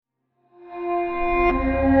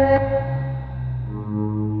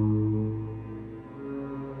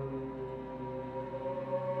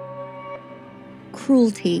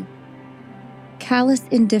cruelty, callous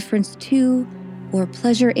indifference to or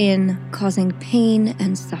pleasure in causing pain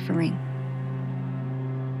and suffering.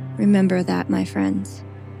 Remember that, my friends.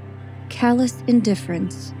 Callous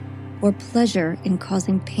indifference or pleasure in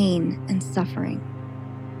causing pain and suffering.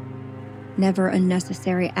 Never a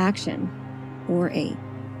necessary action or a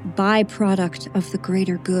byproduct of the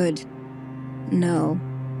greater good. No.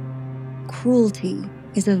 Cruelty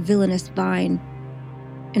is a villainous vine,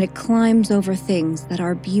 and it climbs over things that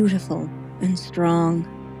are beautiful and strong.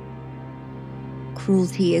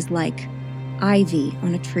 Cruelty is like ivy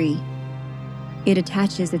on a tree. It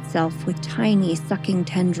attaches itself with tiny sucking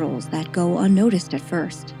tendrils that go unnoticed at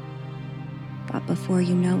first. But before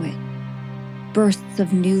you know it, bursts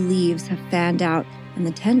of new leaves have fanned out, and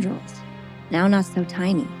the tendrils, now not so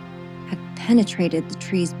tiny, have penetrated the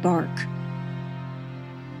tree's bark.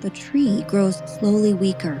 The tree grows slowly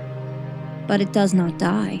weaker, but it does not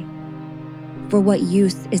die. For what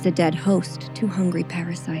use is a dead host to hungry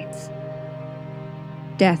parasites?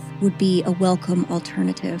 Death would be a welcome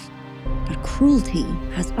alternative, but cruelty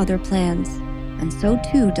has other plans, and so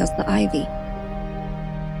too does the ivy.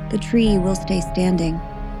 The tree will stay standing,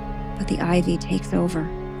 but the ivy takes over.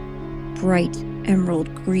 Bright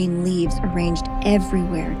emerald green leaves arranged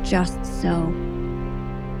everywhere just so.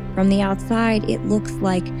 From the outside, it looks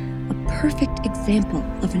like a perfect example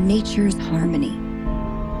of nature's harmony.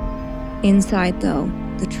 Inside, though,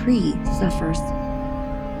 the tree suffers.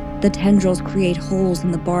 The tendrils create holes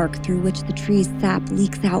in the bark through which the tree's sap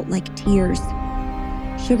leaks out like tears.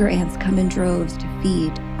 Sugar ants come in droves to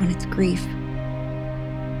feed on its grief.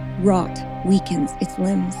 Rot weakens its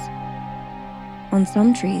limbs. On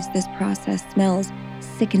some trees, this process smells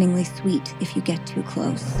sickeningly sweet if you get too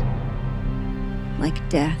close. Like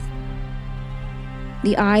death.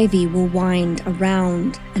 The ivy will wind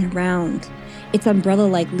around and around, its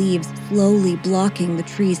umbrella-like leaves slowly blocking the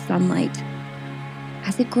tree's sunlight.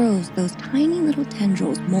 As it grows, those tiny little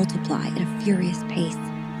tendrils multiply at a furious pace,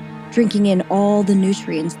 drinking in all the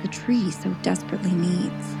nutrients the tree so desperately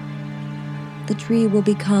needs. The tree will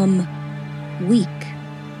become weak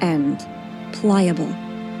and pliable.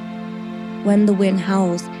 When the wind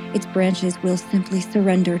howls, its branches will simply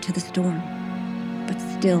surrender to the storm. But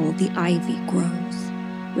still the ivy grows,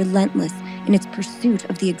 relentless in its pursuit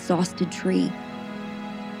of the exhausted tree.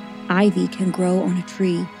 Ivy can grow on a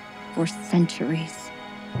tree for centuries.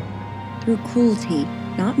 Through cruelty,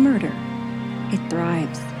 not murder, it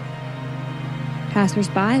thrives.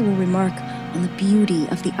 Passers-by will remark on the beauty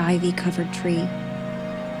of the ivy-covered tree.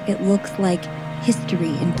 It looks like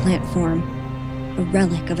history in plant form, a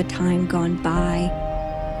relic of a time gone by,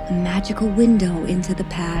 a magical window into the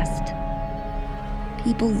past.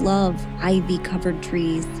 People love ivy-covered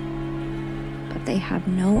trees, but they have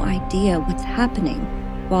no idea what's happening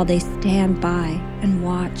while they stand by and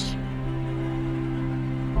watch.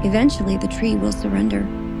 Eventually, the tree will surrender,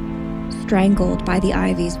 strangled by the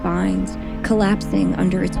ivy's vines, collapsing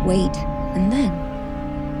under its weight, and then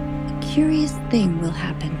a curious thing will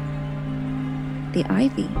happen. The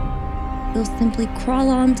ivy will simply crawl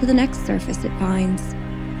on to the next surface it finds.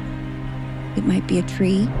 It might be a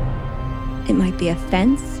tree, it might be a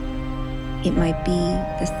fence, it might be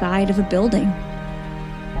the side of a building,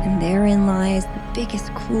 and therein lies the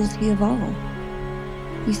biggest cruelty of all.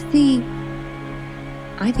 You see,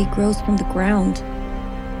 ivy grows from the ground.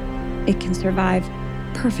 It can survive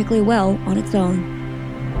perfectly well on its own.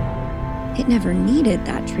 It never needed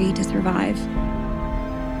that tree to survive.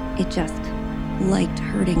 It just liked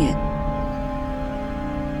hurting it.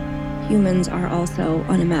 Humans are also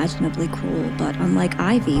unimaginably cruel, but unlike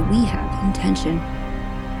ivy, we have intention.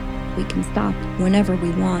 We can stop whenever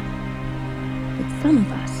we want, but some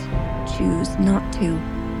of us choose not to.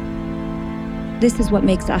 This is what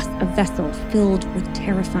makes us a vessel filled with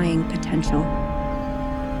terrifying potential.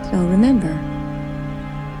 So remember,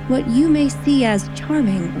 what you may see as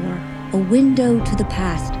charming or a window to the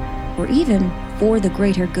past, or even for the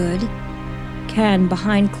greater good, can,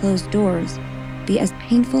 behind closed doors, be as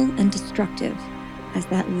painful and destructive as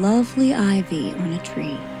that lovely ivy on a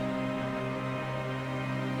tree.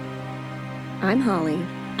 I'm Holly.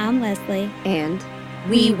 I'm Leslie. And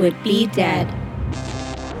we would be dead.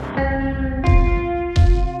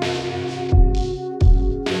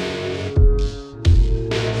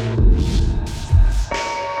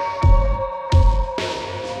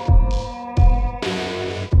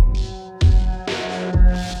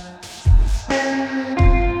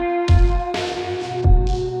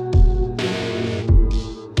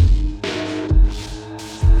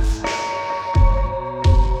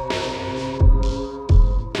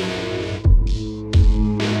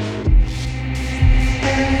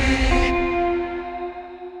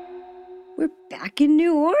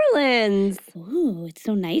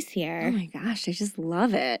 nice Oh here. my gosh, I just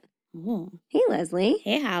love it. Oh. Hey, Leslie.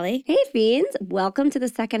 Hey, Holly. Hey, Fiends. Welcome to the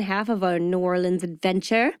second half of our New Orleans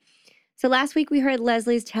adventure. So last week we heard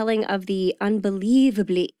Leslie's telling of the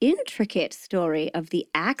unbelievably intricate story of the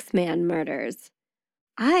Axeman murders.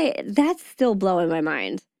 That's still blowing my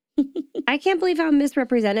mind. I can't believe how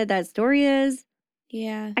misrepresented that story is.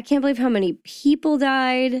 Yeah. I can't believe how many people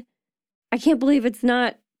died. I can't believe it's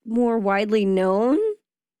not more widely known.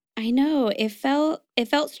 I know. It felt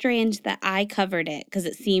strange that I covered it because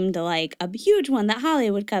it seemed like a huge one that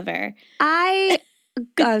Holly would cover. I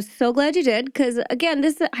was so glad you did because, again,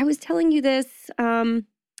 I was telling you this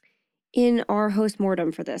in our host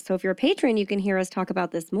mortem for this. So if you're a patron, you can hear us talk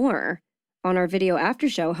about this more on our video after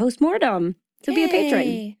show, host mortem. So be a patron.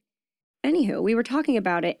 Yay. Anywho, we were talking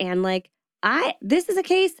about it, and this is a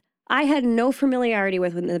case I had no familiarity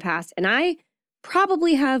with in the past, and I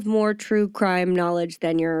probably have more true crime knowledge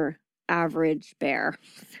than your average bear.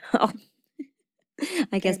 So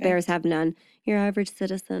I guess Perfect. bears have none. Your average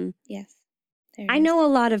citizen. Yes. There I it is. know a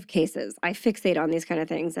lot of cases. I fixate on these kind of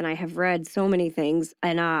things, and I have read so many things.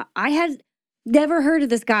 And I had never heard of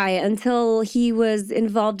this guy until he was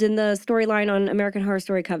involved in the storyline on American Horror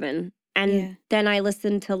Story Coven. And Yeah. then I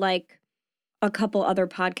listened to like a couple other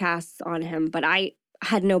podcasts on him, but I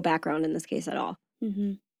had no background in this case at all.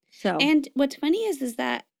 Mm-hmm. So, And what's funny is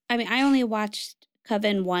that, I mean, I only watched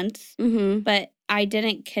Coven once, mhm. but I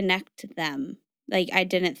didn't connect them. Like, I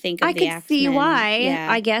didn't think of I the could Axemen. see why,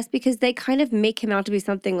 Yeah. I guess, because they kind of make him out to be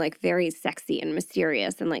something like very sexy and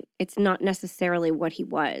mysterious, and like it's not necessarily what he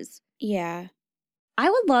was. Yeah. I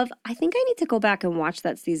think I need to go back and watch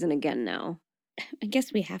that season again now. I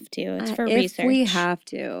guess we have to. It's for If research. we have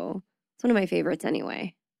to. It's one of my favorites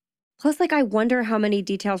anyway. Plus, like, I wonder how many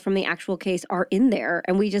details from the actual case are in there,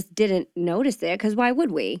 and we just didn't notice it, because why would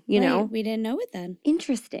we, you Right, know? we didn't know it then.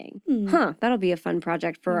 Interesting. Hmm. Huh, that'll be a fun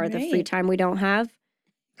project for the free Right. time we don't have.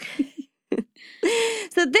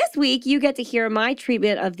 So this week, you get to hear my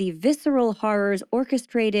treatment of the visceral horrors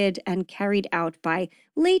orchestrated and carried out by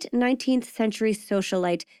late 19th century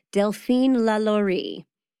socialite Delphine Lalaurie.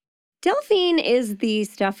 Delphine is the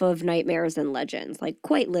stuff of nightmares and legends, like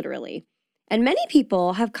quite literally. And many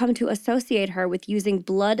people have come to associate her with using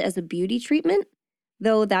blood as a beauty treatment,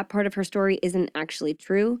 though that part of her story isn't actually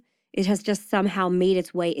true. It has just somehow made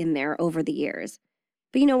its way in there over the years.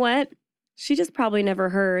 But you know what? She just probably never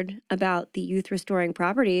heard about the youth restoring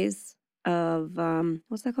properties of,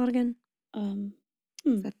 what's that called again?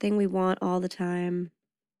 That thing we want all the time.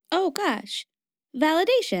 Oh, gosh.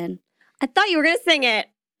 Validation. I thought you were going to sing it.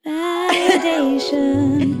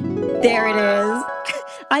 Validation. There it is.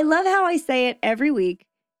 I love how I say it every week,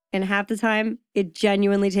 and half the time it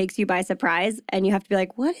genuinely takes you by surprise, and you have to be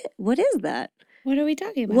like, what is that? What are we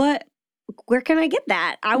talking about? Where can I get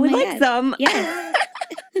that? I Oh would my like God. some. Yes.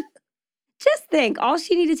 Just think, all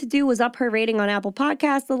she needed to do was up her rating on Apple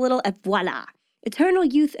Podcasts a little, and voila, eternal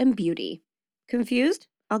youth and beauty. Confused?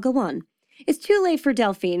 I'll go on. It's too late for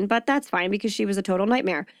Delphine, but that's fine because she was a total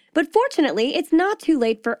nightmare. But fortunately, it's not too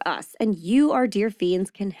late for us, and you, our dear fiends,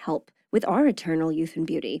 can help with our eternal youth and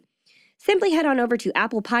beauty. Simply head on over to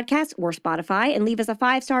Apple Podcasts or Spotify and leave us a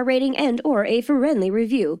 5-star rating and or a friendly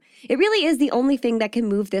review. It really is the only thing that can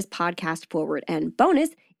move this podcast forward. And bonus,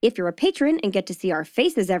 if you're a patron and get to see our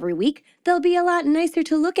faces every week, they'll be a lot nicer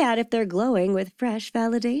to look at if they're glowing with fresh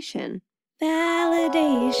validation.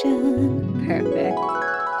 Validation. Perfect.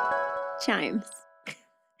 Chimes.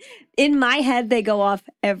 In my head, they go off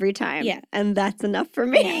every time. Yeah. And that's enough for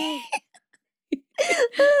me.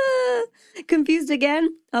 Confused again?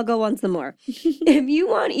 I'll go on some more. If you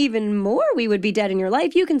want even more We Would Be Dead in Your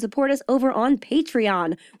Life, you can support us over on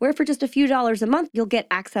Patreon, where for just a few dollars a month, you'll get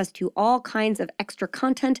access to all kinds of extra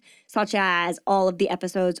content, such as all of the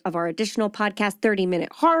episodes of our additional podcast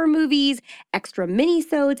 30-minute horror movies, extra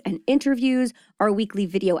mini-sodes and interviews, our weekly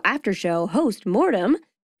video after show, Host Mortem.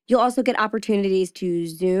 You'll also get opportunities to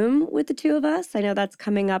Zoom with the two of us. I know that's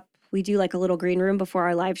coming up. We do like a little green room before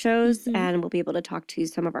our live shows, and we'll be able to talk to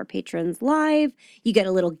some of our patrons live. You get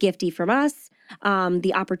a little gifty from us,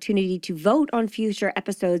 the opportunity to vote on future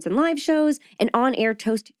episodes and live shows, an on-air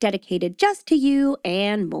toast dedicated just to you,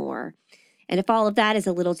 and more. And if all of that is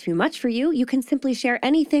a little too much for you, you can simply share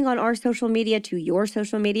anything on our social media to your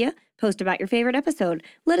social media, post about your favorite episode,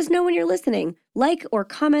 let us know when you're listening, like or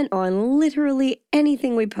comment on literally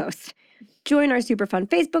anything we post. Join our super fun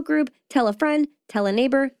Facebook group, tell a friend, tell a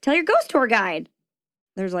neighbor, tell your ghost tour guide.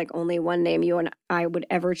 There's like only one name you and I would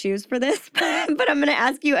ever choose for this, but I'm going to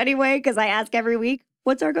ask you anyway because I ask every week,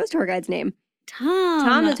 what's our ghost tour guide's name?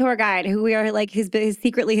 Tom the tour guide, who we are like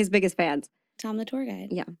secretly his biggest fans. Tom the tour guide.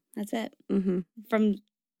 Yeah. That's it. Mm-hmm. From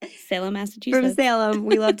Salem, Massachusetts. From Salem.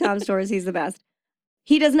 We love Tom Stores. He's the best.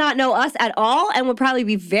 He does not know us at all and would probably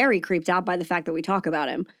be very creeped out by the fact that we talk about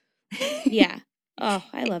him. Yeah. Oh,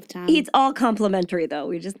 I love Tom. It's all complimentary, though.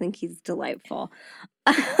 We just think he's delightful.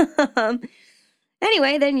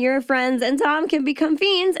 Anyway, then your friends and Tom can become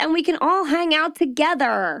fiends and we can all hang out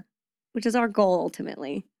together, which is our goal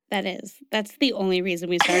ultimately. That's the only reason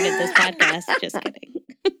we started this podcast. Just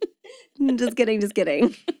kidding. Just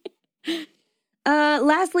kidding.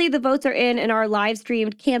 Lastly, the votes are in, and our live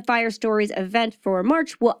streamed Campfire Stories event for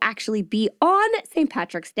March will actually be on St.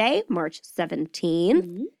 Patrick's Day, March 17th.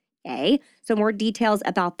 Mhm. Yay. So more details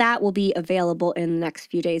about that will be available in the next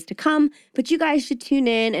few days to come. But you guys should tune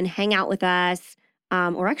in and hang out with us.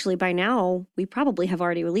 Or actually, by now, we probably have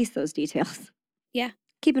already released those details. Yeah.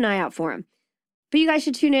 Keep an eye out for them. But you guys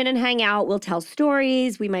should tune in and hang out. We'll tell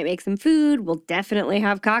stories. We might make some food. We'll definitely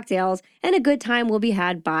have cocktails. And a good time will be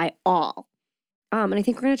had by all. And I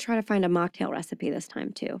think we're going to try to find a mocktail recipe this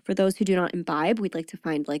time, too. For those who do not imbibe, we'd like to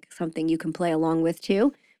find, like, something you can play along with,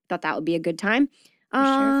 too. Thought that would be a good time.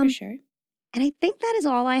 For sure. And I think that is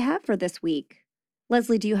all I have for this week.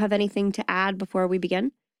 Leslie, do you have anything to add before we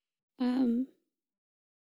begin? Nope.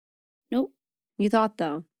 You thought,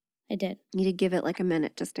 though. I did. You did give it like a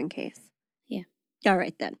minute just in case. Yeah. All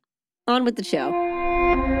right, then. On with the show.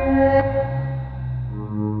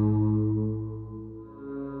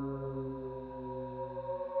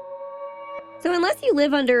 So unless you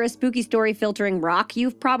live under a spooky story filtering rock,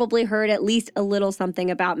 you've probably heard at least a little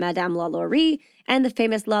something about Madame Lalaurie and the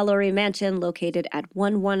famous Lalaurie Mansion located at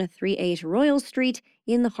 1138 Royal Street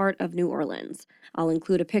in the heart of New Orleans. I'll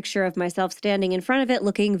include a picture of myself standing in front of it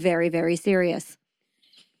looking very, very serious.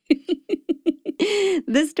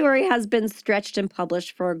 This story has been stretched and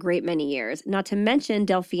published for a great many years. Not to mention,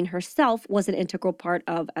 Delphine herself was an integral part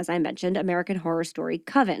of, as I mentioned, American Horror Story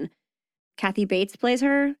Coven. Kathy Bates plays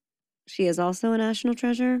her. She is also a national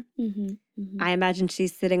treasure. Mm-hmm, mm-hmm. I imagine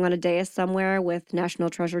she's sitting on a dais somewhere with National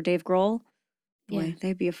Treasure Dave Grohl. Boy, Yeah.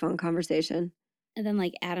 that'd be a fun conversation. And then,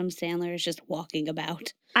 like, Adam Sandler is just walking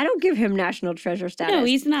about. I don't give him National Treasure status. No,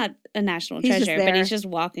 he's not a national He's just treasure, but there. he's just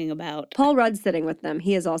walking about. Paul Rudd's sitting with them.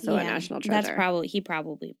 He is also a Yeah, national treasure. He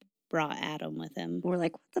probably brought Adam with him. We're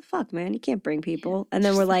like, what the fuck, man? You can't bring people. And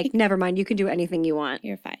then we're like, never mind, you can do anything you want.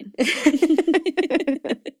 You're fine.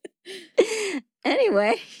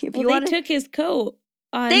 Anyway, if you want They took his coat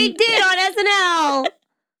on. They did on SNL.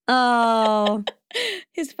 Oh,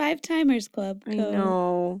 His 5-Timers Club coat. I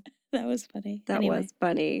know. That was funny. That Anyway. was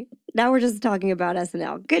funny. Now we're just talking about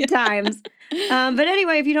SNL. Good times. But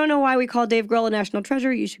anyway, if you don't know why we call Dave Grohl a national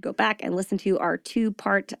treasure, you should go back and listen to our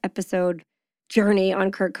 2-part episode journey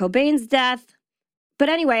on Kurt Cobain's death. But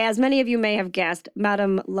anyway, as many of you may have guessed,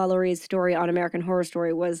 Madame Lalaurie's story on American Horror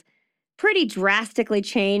Story was pretty drastically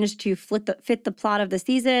changed to fit the plot of the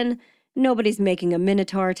season. Nobody's making a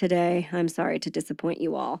Minotaur today. I'm sorry to disappoint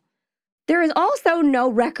you all. There is also no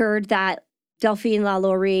record that Delphine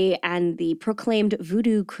Lalaurie and the proclaimed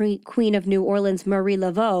voodoo queen of New Orleans, Marie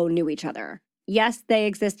Laveau, knew each other. Yes, they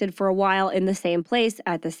existed for a while in the same place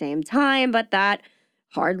at the same time, but that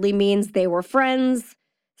hardly means they were friends.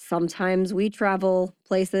 Sometimes we travel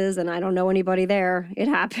places and I don't know anybody there. It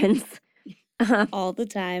happens. All the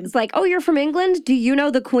time. It's like, oh, you're from England? Do you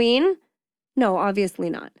know the queen? No, obviously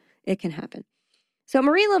not. It can happen. So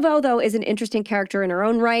Marie Laveau, though, is an interesting character in her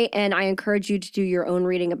own right, and I encourage you to do your own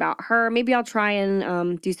reading about her. Maybe I'll try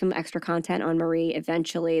and do some extra content on Marie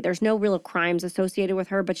eventually. There's no real crimes associated with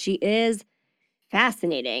her, but she is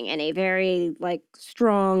fascinating and a very, like,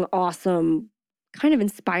 strong, awesome, kind of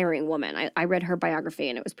inspiring woman. I read her biography,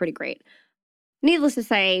 and it was pretty great. Needless to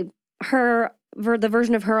say, the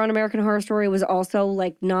version of her on American Horror Story was also,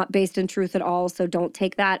 like, not based in truth at all, so don't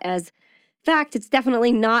take that as fact. It's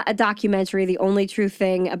definitely not a documentary. The only true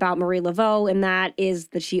thing about Marie Laveau in that is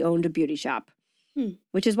that she owned a beauty shop,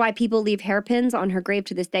 which is why people leave hairpins on her grave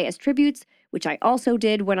to this day as tributes, which I also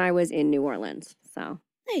did when I was in New Orleans. So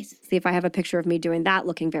Nice. see if I have a picture of me doing that,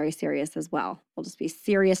 looking very serious as well. I'll just be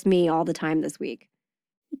serious me all the time this week.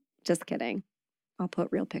 Just kidding. I'll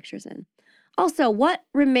put real pictures in. Also, what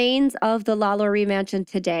remains of the Lalaurie Mansion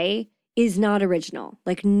today is not original.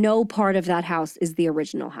 Like, no part of that house is the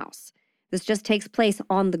original house. This just takes place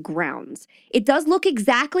on the grounds. It does look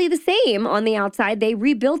exactly the same on the outside. They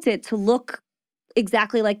rebuilt it to look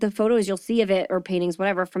exactly like the photos you'll see of it, or paintings,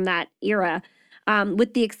 whatever, from that era,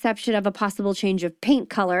 with the exception of a possible change of paint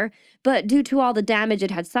color. But due to all the damage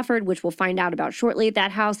it had suffered, which we'll find out about shortly,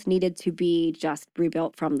 that house needed to be just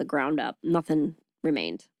rebuilt from the ground up. Nothing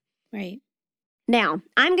remained. Right. Now,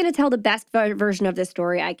 I'm going to tell the best version of this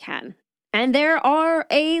story I can. And there are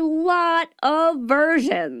a lot of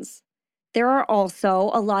versions. There are also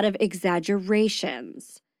a lot of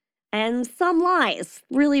exaggerations and some lies,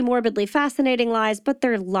 really morbidly fascinating lies, but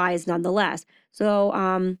they're lies nonetheless. So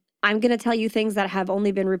I'm going to tell you things that have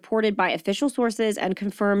only been reported by official sources and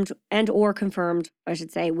confirmed, I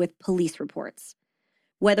should say, with police reports.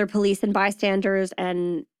 Whether police and bystanders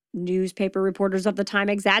and newspaper reporters of the time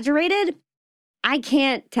exaggerated, I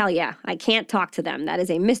can't tell you. I can't talk to them. That is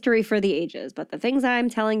a mystery for the ages. But the things I'm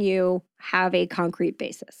telling you have a concrete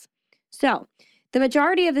basis. So, the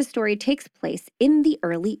majority of this story takes place in the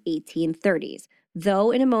early 1830s,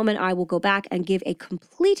 though in a moment I will go back and give a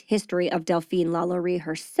complete history of Delphine Lalaurie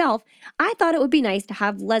herself. I thought it would be nice to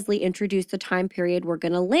have Leslie introduce the time period we're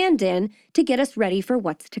going to land in to get us ready for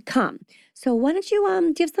what's to come. So why don't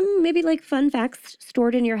you give some maybe like fun facts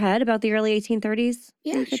stored in your head about the early 1830s?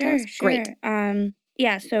 Yeah, sure. Great.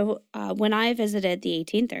 So when I visited the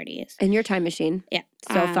 1830s. In your time machine. Yeah.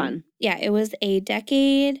 So fun. Yeah, it was a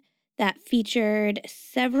decade that featured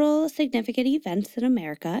several significant events in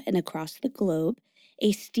America and across the globe.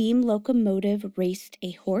 A steam locomotive raced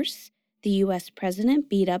a horse. The U.S. president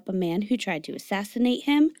beat up a man who tried to assassinate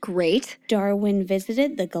him. Great. Darwin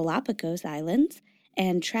visited the Galapagos Islands,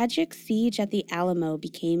 and tragic siege at the Alamo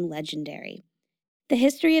became legendary. The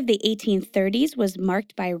history of the 1830s was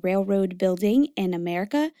marked by railroad building in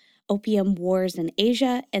America, opium wars in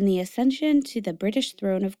Asia, and the ascension to the British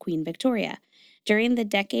throne of Queen Victoria. During the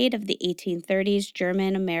decade of the 1830s,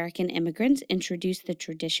 German-American immigrants introduced the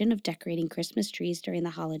tradition of decorating Christmas trees during the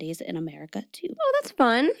holidays in America, too. Oh, that's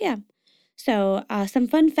fun. Yeah. So, some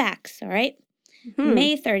fun facts, all right?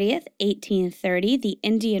 May 30th, 1830, the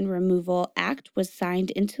Indian Removal Act was signed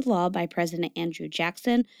into law by President Andrew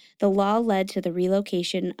Jackson. The law led to the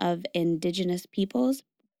relocation of indigenous peoples,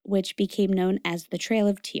 which became known as the Trail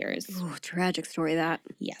of Tears. Ooh, tragic story, that.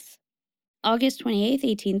 Yes. August 28th,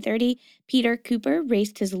 1830, Peter Cooper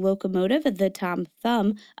raced his locomotive, the Tom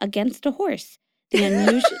Thumb, against a horse. The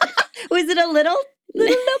unusual... Was it a little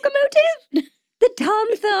locomotive? The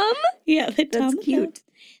Tom Thumb? Yeah, the Tom Thumb. That's cute.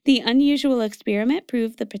 The unusual experiment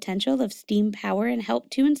proved the potential of steam power and helped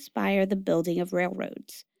to inspire the building of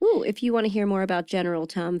railroads. Ooh, if you want to hear more about General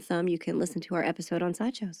Tom Thumb, you can listen to our episode on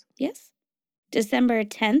sideshows. Yes. December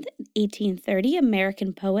 10th, 1830,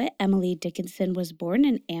 American poet Emily Dickinson was born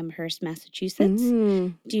in Amherst, Massachusetts.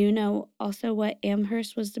 Do you know also what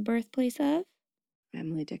Amherst was the birthplace of?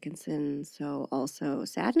 Emily Dickinson, so also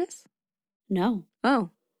sadness? No.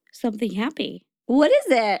 Oh. Something happy. What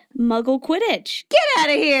is it? Muggle Quidditch. Get out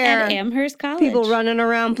of here. At Amherst College. People running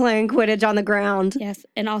around playing Quidditch on the ground. Yes,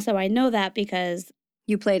 and also I know that because...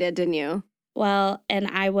 You played it, didn't you? Well, and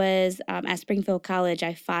I was at Springfield College.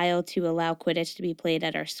 I filed to allow Quidditch to be played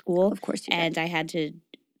at our school. Of course you did. And I had to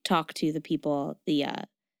talk to the people, the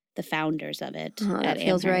founders of it at that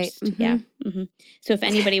feels Amherst. right. Yeah. So if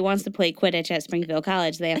anybody wants to play Quidditch at Springfield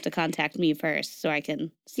College, they have to contact me first so I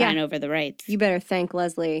can sign over the rights. You better thank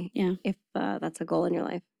Leslie if that's a goal in your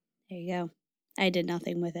life. There you go. I did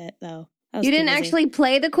nothing with it, though. You didn't actually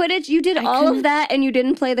play the Quidditch? You did all of that and you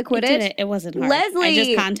didn't play the Quidditch? It wasn't hard. Leslie! I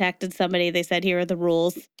just contacted somebody. They said, here are the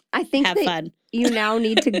rules. I think Have fun. You now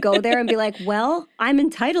need to go there and be like, well, I'm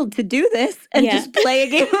entitled to do this and just play a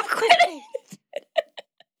game of Quidditch.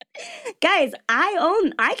 Guys,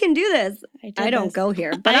 I can do this. I don't go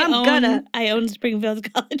here, but I own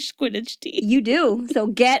Springfield College Quidditch team. You do. So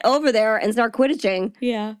get over there and start Quidditching.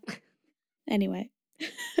 Yeah. Anyway.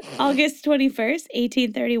 August 21st,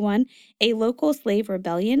 1831, a local slave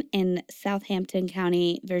rebellion in Southampton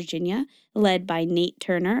County, Virginia, led by Nate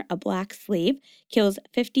Turner, a black slave, kills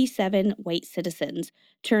 57 white citizens.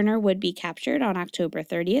 Turner would be captured on October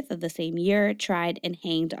 30th of the same year, tried and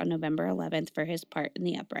hanged on November 11th for his part in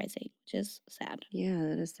the uprising, which is sad. Yeah,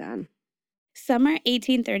 that is sad. Summer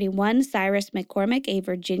 1831, Cyrus McCormick, a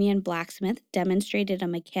Virginian blacksmith, demonstrated a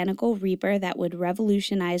mechanical reaper that would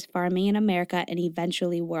revolutionize farming in America and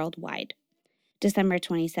eventually worldwide. December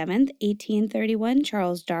 27th, 1831,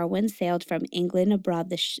 Charles Darwin sailed from England aboard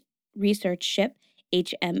the research ship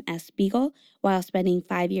HMS Beagle. While spending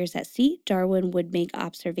 5 years at sea, Darwin would make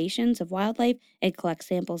observations of wildlife and collect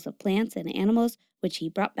samples of plants and animals, which he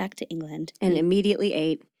brought back to England. And immediately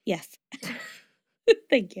ate. Yes.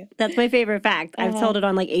 Thank you. That's my favorite fact. I've told it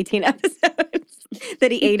on like 18 episodes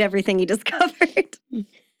that he ate everything he discovered.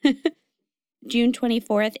 June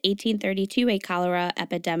 24th, 1832, a cholera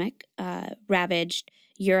epidemic ravaged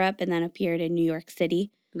Europe and then appeared in New York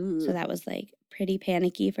City. Ooh. So that was like pretty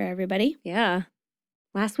panicky for everybody. Yeah.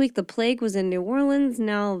 Last week the plague was in New Orleans.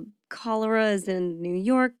 Now cholera is in New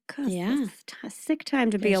York. Yeah. It's a sick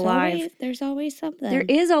time to be alive. There's always something. There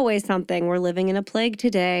is always something. We're living in a plague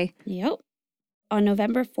today. Yep. On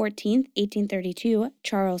November 14th, 1832,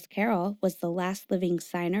 Charles Carroll was the last living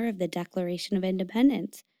signer of the Declaration of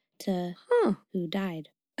Independence who died.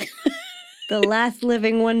 The last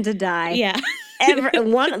living one to die. Yeah.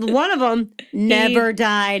 One of them never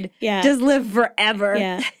died. Yeah. Just lived forever.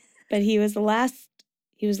 Yeah. But he was the last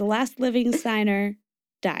living signer,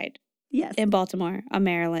 died. Yes. In Baltimore,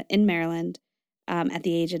 in Maryland, at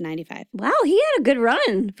the age of 95. Wow, he had a good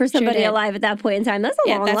run for somebody did. alive at that point in time. That's a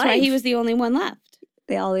long life. That's why he was the only one left.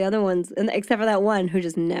 All the other ones, except for that one who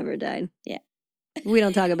just never died. Yeah. We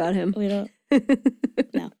don't talk about him. We don't.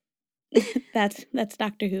 No. That's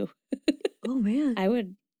Doctor Who. Oh, man. I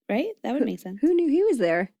would, right? That would make sense. Who knew he was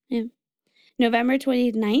there? Yeah. November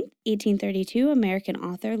 29th, 1832, American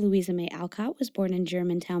author Louisa May Alcott was born in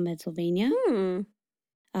Germantown, Pennsylvania.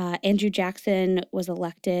 Andrew Jackson was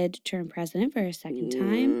elected to turn president for a second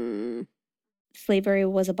time. Slavery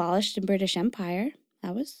was abolished in British Empire.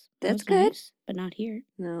 That's good. Nice, but not here.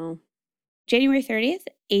 No. January 30th,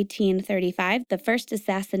 1835, the first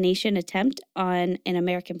assassination attempt on an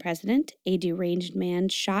American president, a deranged man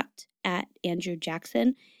shot at Andrew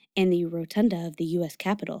Jackson in the rotunda of the U.S.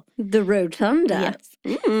 Capitol. The rotunda?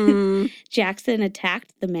 Yes. Jackson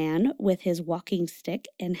attacked the man with his walking stick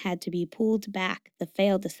and had to be pulled back. The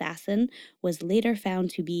failed assassin was later found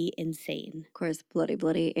to be insane. Of course,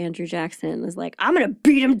 bloody Andrew Jackson was like, I'm going to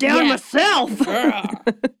beat him down myself.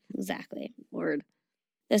 Exactly. Lord.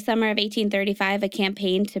 The summer of 1835, a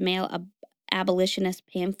campaign to mail abolitionist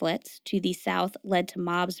pamphlets to the South led to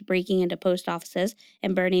mobs breaking into post offices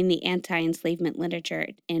and burning the anti-enslavement literature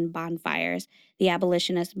in bonfires. The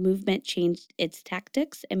abolitionist movement changed its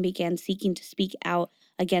tactics and began seeking to speak out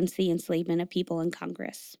against the enslavement of people in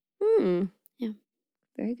Congress. Yeah.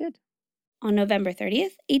 Very good. On November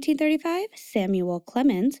 30th, 1835, Samuel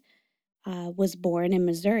Clemens was born in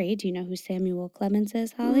Missouri. Do you know who Samuel Clemens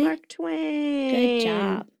is, Holly? Mark Twain. Good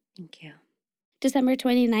job. Thank you. December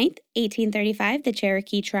 29th, 1835, the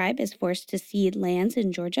Cherokee tribe is forced to cede lands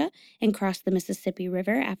in Georgia and cross the Mississippi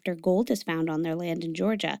River after gold is found on their land in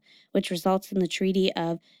Georgia, which results in the Treaty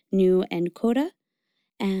of New Ancoda.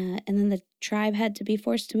 And then the tribe had to be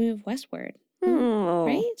forced to move westward. Oh.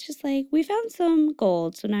 Right? It's just like, we found some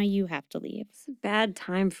gold, so now you have to leave. It's a bad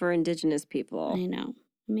time for Indigenous people. I know.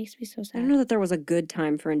 It makes me so sad. I don't know that there was a good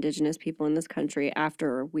time for Indigenous people in this country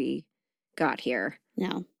after we got here.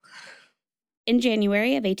 No. In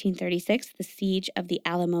January of 1836, the siege of the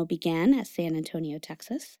Alamo began at San Antonio,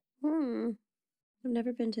 Texas. I've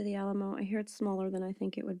never been to the Alamo. I hear it's smaller than I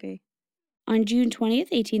think it would be. On June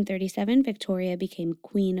 20th, 1837, Victoria became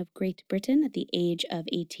Queen of Great Britain at the age of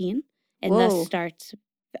 18, and thus starts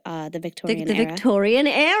the Victorian era. The Victorian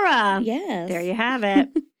era. Yes. There you have it.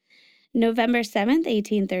 November 7th,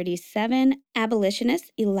 1837,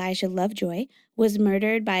 abolitionist Elijah Lovejoy was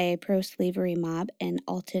murdered by a pro-slavery mob in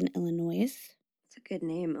Alton, Illinois. It's a good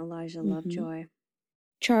name, Elijah Lovejoy.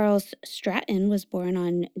 Charles Stratton was born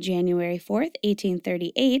on January 4th,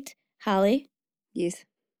 1838. Holly? Yes.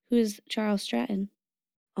 Who's Charles Stratton?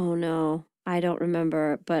 Oh, no. I don't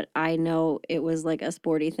remember, but I know it was like a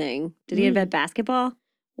sporty thing. Did he invent basketball?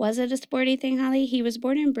 Was it a sporty thing, Holly? He was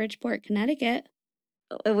born in Bridgeport, Connecticut.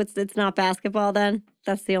 It's not basketball then?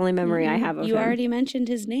 That's the only memory I have of him. You already mentioned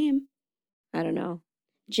his name. I don't know.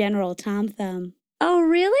 General Tom Thumb. Oh,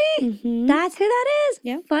 really? Mm-hmm. That's who that is?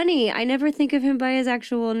 Yeah. Funny. I never think of him by his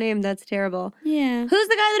actual name. That's terrible. Yeah. Who's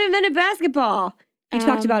the guy that invented basketball? You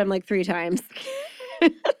talked about him like 3 times.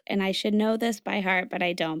 And I should know this by heart, but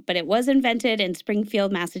I don't. But it was invented in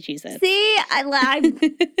Springfield, Massachusetts. See?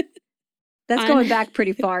 That's going back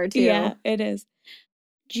pretty far, too. Yeah, it is.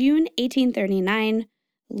 June 1839,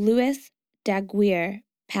 Louis Daguerre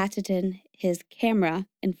patented his camera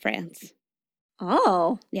in France.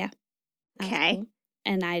 Oh. Yeah. Okay. Cool.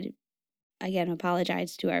 And I, again,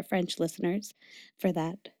 apologize to our French listeners for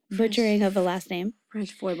that butchering of the last name.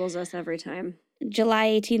 French foibles us every time.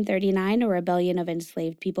 July 1839, a rebellion of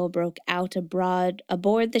enslaved people broke out aboard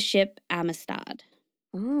the ship Amistad.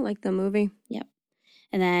 Oh, like the movie. Yep.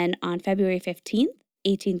 And then on February 15th,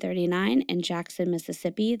 1839, in Jackson,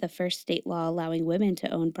 Mississippi, the first state law allowing women to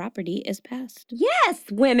own property is passed. Yes,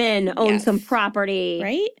 women own some property.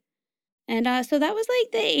 Right? And so that was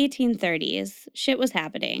like the 1830s. Shit was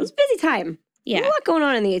happening. It was a busy time. Yeah. A lot going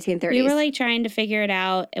on in the 1830s. We were like trying to figure it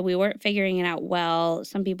out, and we weren't figuring it out well.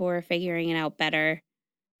 Some people were figuring it out better.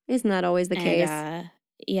 Isn't that always the case?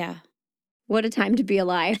 Yeah. What a time to be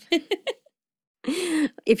alive.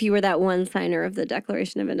 If you were that one signer of the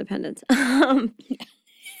Declaration of Independence.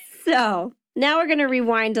 So now we're going to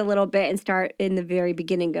rewind a little bit and start in the very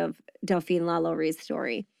beginning of Delphine Lalaurie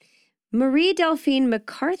story. Marie Delphine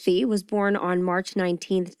McCarthy was born on March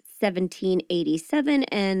 19th, 1787,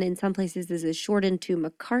 and in some places this is shortened to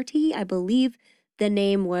McCarty. I believe the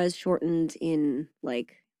name was shortened in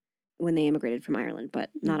like when they immigrated from Ireland, but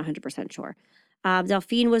not 100% sure.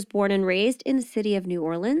 Delphine was born and raised in the city of New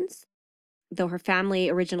Orleans, though her family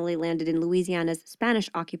originally landed in Louisiana's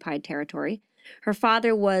Spanish-occupied territory. Her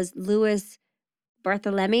father was Louis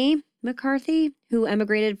Barthélemy McCarthy, who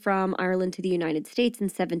emigrated from Ireland to the United States in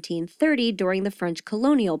 1730 during the French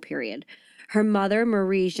colonial period. Her mother,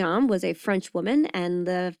 Marie Jean, was a French woman, and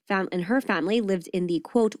her family lived in the,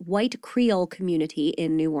 quote, white Creole community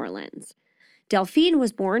in New Orleans. Delphine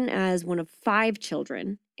was born as one of 5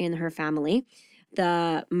 children in her family.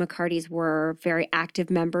 The McCartys were very active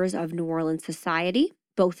members of New Orleans society.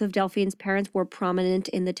 Both of Delphine's parents were prominent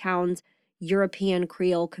in the town's European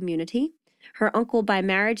Creole community. Her uncle by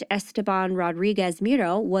marriage, Esteban Rodriguez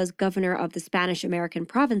Miro, was governor of the Spanish-American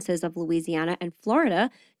provinces of Louisiana and Florida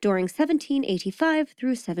during 1785 through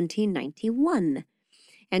 1791.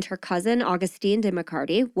 And her cousin, Augustine de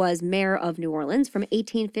McCarty, was mayor of New Orleans from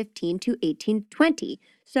 1815 to 1820.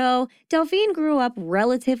 So Delphine grew up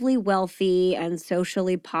relatively wealthy and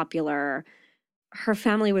socially popular. Her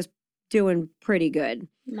family was doing pretty good.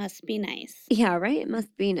 Must be nice. Yeah, right? It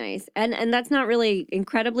must be nice. And that's not really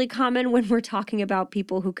incredibly common when we're talking about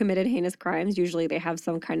people who committed heinous crimes. Usually they have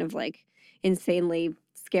some kind of like insanely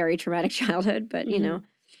scary, traumatic childhood, but you know,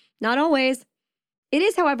 not always. It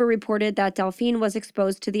is, however, reported that Delphine was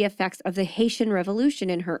exposed to the effects of the Haitian Revolution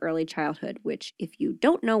in her early childhood, which, if you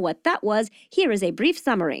don't know what that was, here is a brief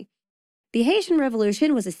summary. The Haitian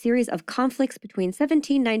Revolution was a series of conflicts between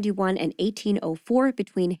 1791 and 1804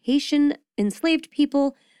 between Haitian enslaved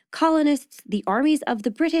people, colonists, the armies of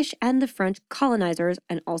the British and the French colonizers,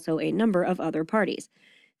 and also a number of other parties.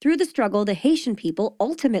 Through the struggle, the Haitian people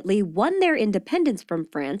ultimately won their independence from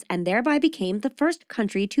France and thereby became the first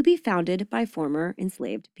country to be founded by former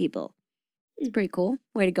enslaved people. It's pretty cool.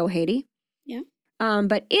 Way to go, Haiti. Yeah.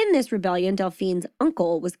 But in this rebellion, Delphine's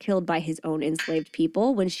uncle was killed by his own enslaved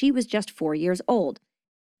people when she was just 4 years old.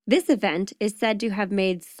 This event is said to have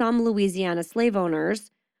made some Louisiana slave owners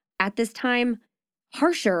at this time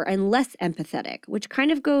harsher and less empathetic, which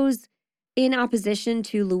kind of goes in opposition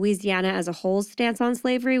to Louisiana as a whole's stance on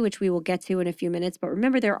slavery, which we will get to in a few minutes. But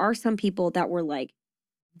remember, there are some people that were like,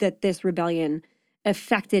 that this rebellion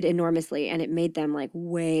affected enormously, and it made them like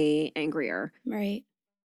way angrier. Right.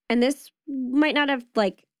 And this might not have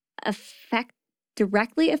like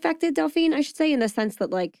directly affected Delphine, I should say, in the sense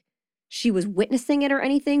that like she was witnessing it or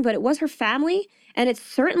anything, but it was her family, and it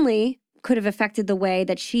certainly could have affected the way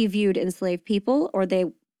that she viewed enslaved people or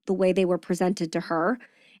the way they were presented to her,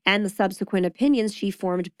 and the subsequent opinions she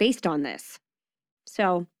formed based on this.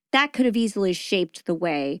 So that could have easily shaped the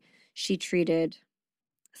way she treated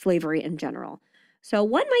slavery in general. So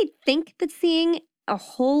one might think that seeing a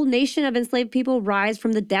whole nation of enslaved people rise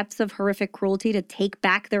from the depths of horrific cruelty to take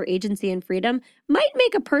back their agency and freedom might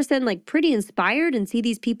make a person like pretty inspired and see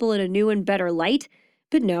these people in a new and better light.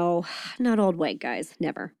 But no, not old white guys,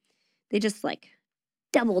 never. They just like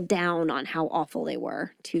doubled down on how awful they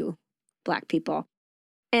were to Black people.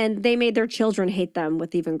 And they made their children hate them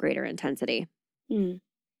with even greater intensity.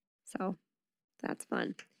 So that's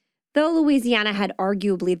fun. Though Louisiana had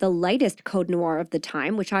arguably the lightest Code Noir of the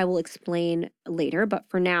time, which I will explain later, but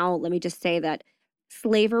for now, let me just say that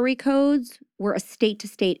slavery codes were a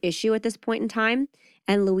state-to-state issue at this point in time,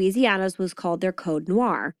 and Louisiana's was called their Code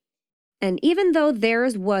Noir. And even though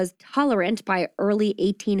theirs was tolerant by early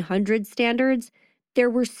 1800s standards, there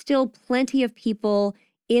were still plenty of people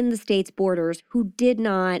in the state's borders who did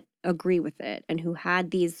not agree with it and who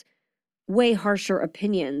had these way harsher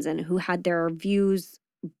opinions and who had their views,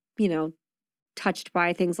 you know, touched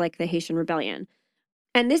by things like the Haitian Rebellion.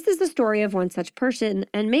 And this is the story of one such person,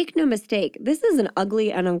 and make no mistake, this is an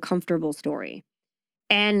ugly and uncomfortable story.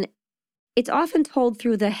 And it's often told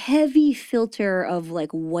through the heavy filter of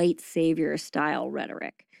like white savior style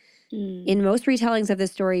rhetoric. In most retellings of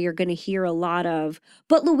this story, you're going to hear a lot of,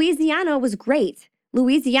 but Louisiana was great.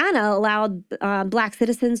 Louisiana allowed Black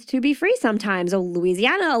citizens to be free sometimes. Oh,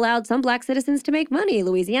 Louisiana allowed some Black citizens to make money.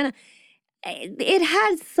 Louisiana, it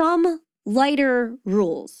had some lighter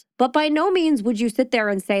rules, but by no means would you sit there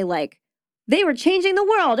and say like, they were changing the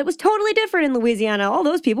world. It was totally different in Louisiana. All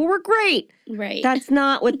those people were great. Right. That's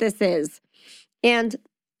not what this is. And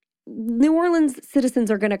New Orleans citizens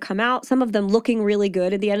are going to come out, some of them looking really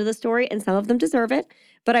good at the end of the story, and some of them deserve it.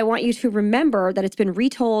 But I want you to remember that it's been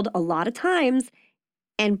retold a lot of times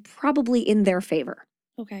and probably in their favor.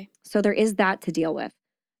 Okay. So there is that to deal with.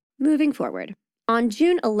 Moving forward. On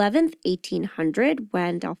June 11th, 1800,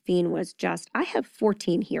 when Delphine was just, I have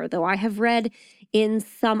 14 here, though I have read in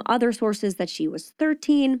some other sources that she was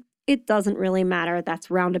 13. it doesn't really matter.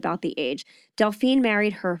 That's round about the age. Delphine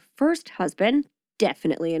married her first husband,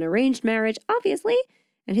 definitely an arranged marriage, obviously,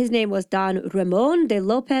 and his name was Don Ramon de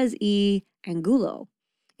Lopez y Angulo,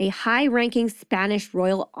 a high-ranking Spanish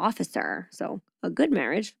royal officer. So a good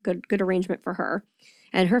marriage, good arrangement for her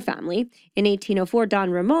and her family. In 1804,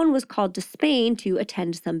 Don Ramon was called to Spain to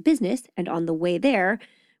attend some business, and on the way there,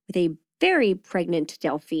 with a very pregnant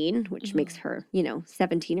Delphine, which makes her,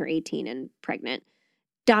 17 or 18 and pregnant,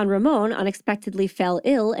 Don Ramon unexpectedly fell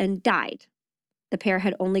ill and died. The pair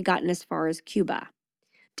had only gotten as far as Cuba.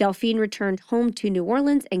 Delphine returned home to New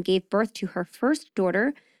Orleans and gave birth to her first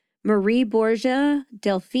daughter, Marie Borgia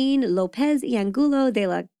Delphine Lopez y Angulo de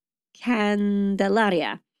la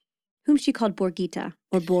Candelaria, whom she called Borgita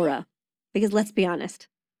or Bora, because let's be honest,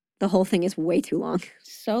 the whole thing is way too long.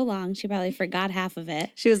 So long, she probably forgot half of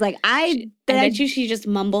it. She was like, I bet you she just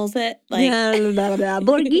mumbles it. Like,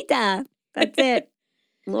 Borgita. That's it.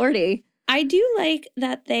 Lordy. I do like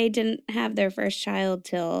that they didn't have their first child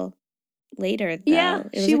till later, though. Yeah.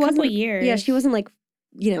 It was a couple years. Yeah, she wasn't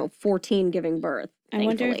 14 giving birth. I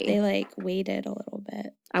wonder if they waited a little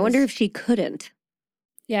bit. I wonder if she couldn't.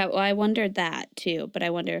 Yeah, well, I wondered that too, but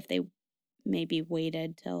I wonder if they maybe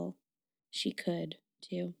waited till she could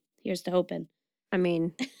too. Here's to hoping. I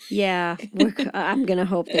mean, yeah, I'm going to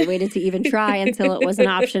hope they waited to even try until it was an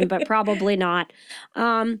option, but probably not.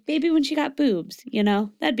 Maybe when she got boobs,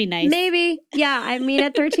 that'd be nice. Maybe. Yeah. I mean,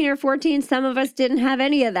 at 13 or 14, some of us didn't have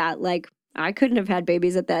any of that. Like, I couldn't have had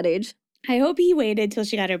babies at that age. I hope he waited till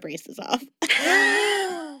she got her braces off.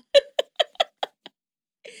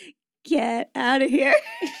 Get out of here.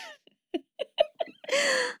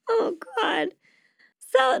 Oh, God.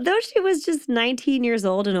 So, though she was just 19 years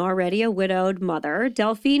old and already a widowed mother,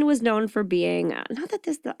 Delphine was known for being, I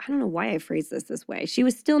don't know why I phrased this way. She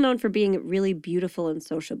was still known for being really beautiful and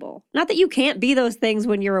sociable. Not that you can't be those things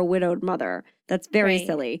when you're a widowed mother. That's very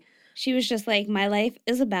silly. She was just like, my life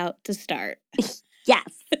is about to start.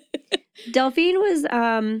 Yes. Delphine was,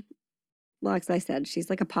 as I said, she's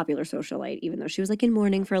like a popular socialite, even though she was in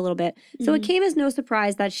mourning for a little bit. So it came as no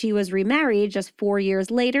surprise that she was remarried just 4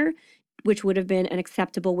 years later, which would have been an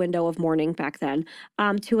acceptable window of mourning back then,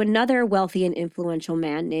 to another wealthy and influential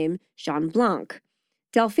man named Jean Blanc.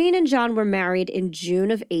 Delphine and Jean were married in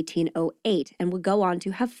June of 1808 and would go on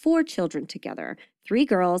to have 4 children together, 3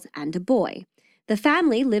 girls and a boy. The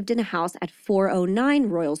family lived in a house at 409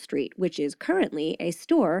 Royal Street, which is currently a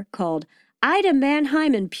store called Ida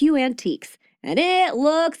Mannheim and Pew Antiques, and it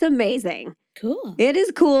looks amazing. Cool. It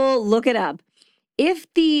is cool. Look it up. If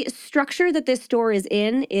the structure that this store is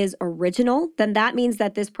in is original, then that means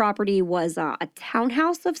that this property was a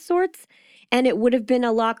townhouse of sorts, and it would have been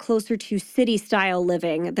a lot closer to city-style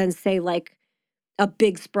living than, say, a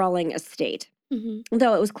big sprawling estate. Mm-hmm.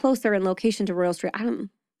 Though it was closer in location to Royal Street.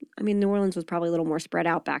 New Orleans was probably a little more spread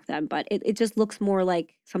out back then, but it just looks more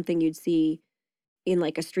like something you'd see in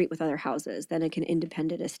a street with other houses than an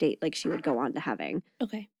independent estate like she would go on to having.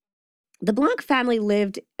 Okay. The Blanc family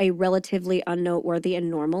lived a relatively unnoteworthy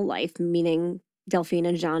and normal life, meaning Delphine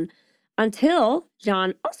and Jean, until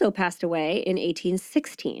Jean also passed away in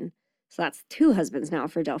 1816. So that's 2 husbands now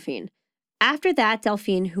for Delphine. After that,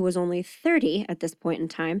 Delphine, who was only 30 at this point in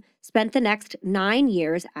time, spent the next 9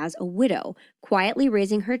 years as a widow, quietly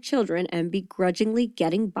raising her children and begrudgingly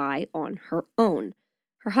getting by on her own.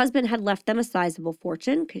 Her husband had left them a sizable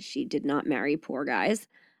fortune because she did not marry poor guys,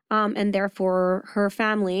 and therefore her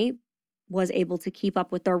family was able to keep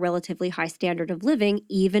up with their relatively high standard of living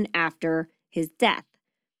even after his death.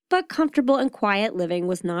 But comfortable and quiet living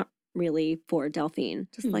was not really for Delphine,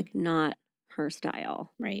 just not her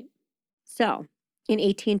style. Right. So, in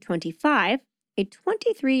 1825, a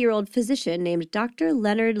 23-year-old physician named Dr.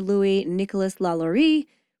 Leonard Louis Nicolas Lalaurie,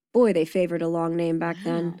 boy, they favored a long name back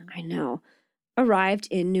then, I know, arrived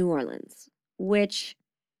in New Orleans, which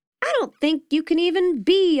I don't think you can even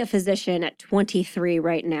be a physician at 23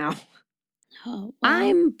 right now. Oh, wow.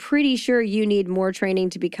 I'm pretty sure you need more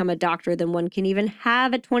training to become a doctor than one can even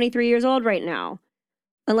have at 23 years old right now.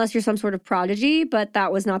 Unless you're some sort of prodigy, but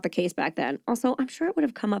that was not the case back then. Also, I'm sure it would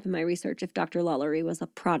have come up in my research if Dr. Lalaurie was a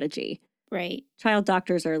prodigy. Right. Child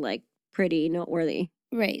doctors are pretty noteworthy.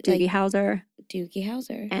 Right. Doogie Howser. Doogie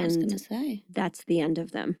Howser, I And was going to say. That's the end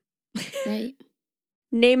of them. Right.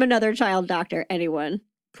 Name another child doctor, anyone,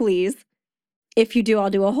 please. If you do,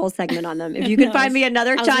 I'll do a whole segment on them. If you can find me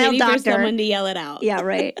another child doctor. For someone to yell it out. Yeah,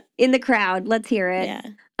 right. In the crowd. Let's hear it.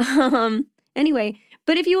 Yeah. Anyway,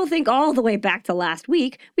 but if you will think all the way back to last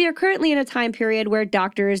week, we are currently in a time period where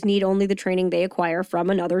doctors need only the training they acquire from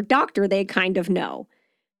another doctor they kind of know.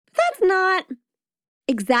 But that's not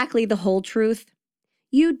exactly the whole truth.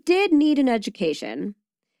 You did need an education,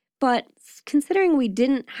 But considering we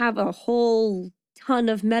didn't have a whole ton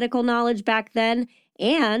of medical knowledge back then,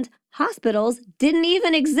 and hospitals didn't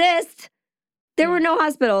even exist. There were no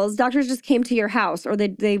hospitals. Doctors just came to your house or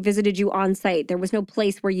they visited you on site. There was no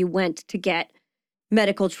place where you went to get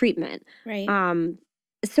medical treatment. Right.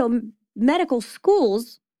 So medical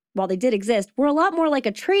schools, while they did exist, were a lot more like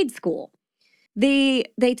a trade school. They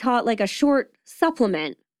taught like a short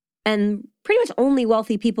supplement, and pretty much only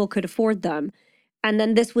wealthy people could afford them. And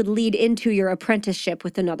then this would lead into your apprenticeship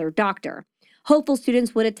with another doctor. Hopeful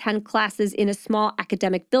students would attend classes in a small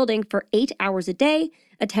academic building for 8 hours a day,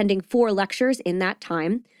 attending 4 lectures in that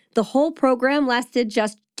time. The whole program lasted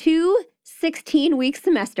just 2 16-week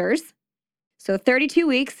semesters. So 32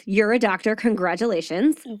 weeks, you're a doctor.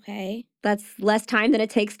 Congratulations. Okay. That's less time than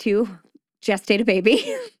it takes to gestate a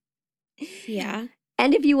baby. Yeah.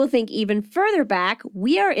 And if you will think even further back,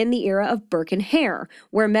 we are in the era of Burke and Hare,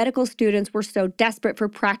 where medical students were so desperate for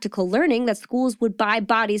practical learning that schools would buy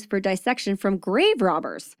bodies for dissection from grave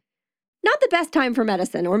robbers. Not the best time for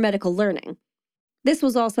medicine or medical learning. This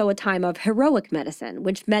was also a time of heroic medicine,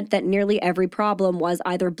 which meant that nearly every problem was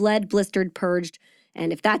either bled, blistered, purged,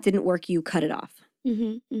 and if that didn't work, you cut it off.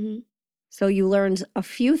 Mm-hmm. Mm-hmm. So you learned a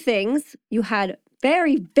few things. You had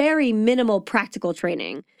very, very minimal practical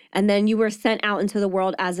training. And then you were sent out into the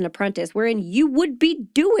world as an apprentice, wherein you would be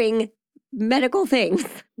doing medical things.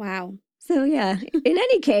 Wow. So yeah, in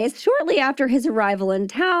any case, shortly after his arrival in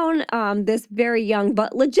town, this very young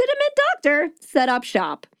but legitimate doctor set up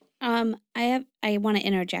shop. I want to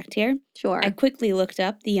interject here. Sure. I quickly looked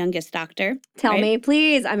up the youngest doctor. Tell right? me,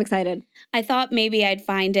 please. I'm excited. I thought maybe I'd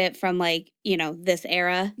find it from this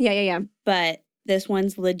era, Yeah. but this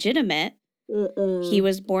one's legitimate. He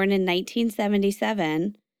was born in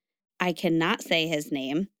 1977. I cannot say his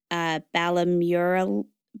name. Balamurali.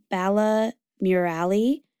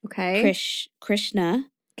 Okay. Krishna.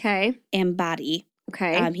 Okay. Ambati.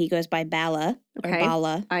 Okay. He goes by Bala or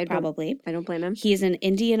Bala, probably. I don't blame him. He's an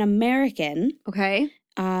Indian American. Okay.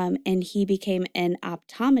 And he became an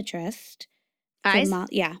optometrist. Eyes?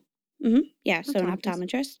 Yeah. Mm-hmm. Yeah, so an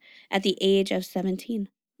optometrist at the age of 17.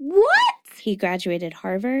 What? He graduated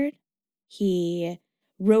Harvard. He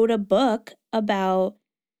wrote a book about...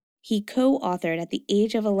 He co-authored at the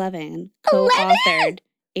age of 11, co-authored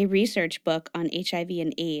a research book on HIV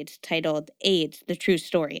and AIDS titled AIDS, The True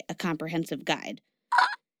Story, A Comprehensive Guide.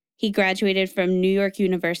 He graduated from New York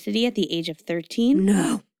University at the age of 13.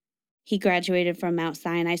 No. He graduated from Mount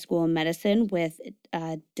Sinai School of Medicine with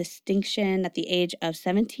distinction at the age of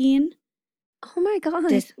 17. Oh my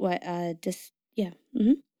God.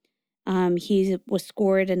 He was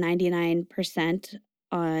scored a 99%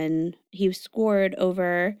 on... He was scored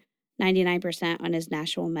over... 99% on his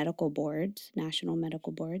national medical boards,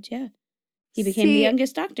 yeah. He became the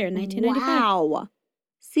youngest doctor in 1995. Wow.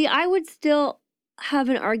 See, I would still have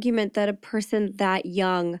an argument that a person that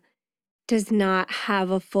young does not have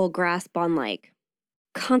a full grasp on,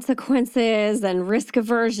 consequences and risk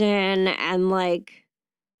aversion and,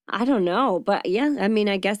 I don't know. But, yeah, I mean,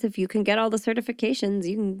 I guess if you can get all the certifications,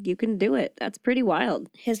 you can do it. That's pretty wild.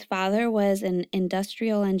 His father was an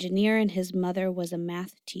industrial engineer and his mother was a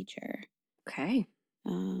math teacher. Okay.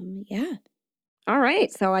 Yeah. All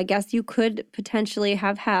right. So I guess you could potentially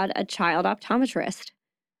have had a child optometrist.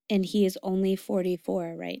 And he is only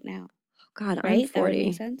 44 right now. Oh, God, right? I'm 40. That would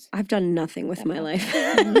make sense? I've done nothing with my life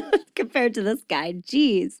compared to this guy.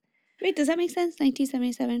 Jeez. Wait, does that make sense?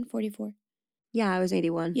 1977, 44. Yeah, I was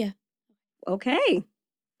 81. Yeah. Okay.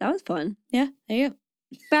 That was fun. Yeah, there you go.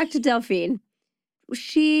 Back to Delphine.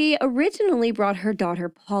 She originally brought her daughter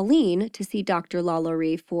Pauline to see Dr.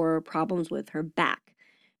 Lalaurie for problems with her back,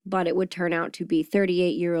 but it would turn out to be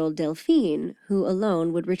 38-year-old Delphine who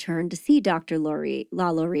alone would return to see Dr.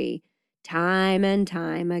 Lalaurie time and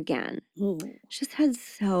time again. Ooh. She just had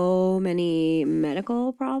so many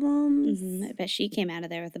medical problems. Mm-hmm. I bet she came out of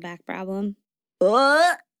there with a back problem.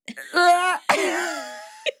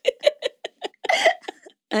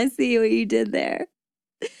 I see what you did there.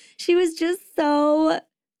 She was just so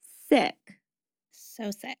sick. So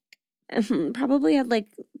sick. Probably had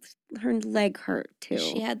her leg hurt too.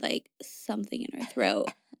 She had something in her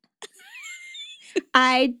throat.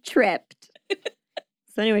 I tripped.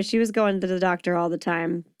 So anyway, she was going to the doctor all the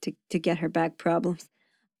time to get her back problems.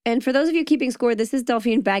 And for those of you keeping score, this is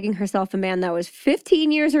Delphine bagging herself a man that was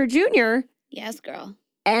 15 years her junior. Yes, girl.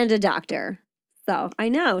 And a doctor. So I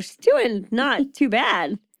know, she's doing not too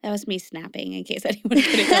bad. That was me snapping in case anyone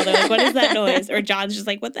couldn't tell. They're like, what is that noise? Or John's just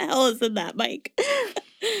like, what the hell is in that mic?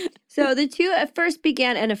 So the two at first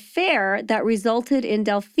began an affair that resulted in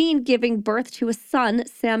Delphine giving birth to a son,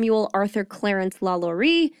 Samuel Arthur Clarence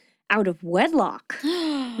Lalaurie, out of wedlock,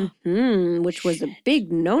 which was a Shit.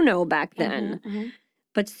 big no-no back then.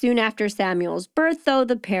 But soon after Samuel's birth, though,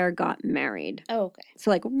 the pair got married. Oh, okay. So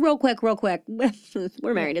like real quick, we're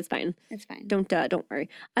married. It's fine. It's fine. Don't worry.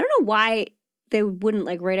 I don't know why they wouldn't,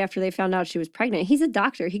 like, right after they found out she was pregnant. He's a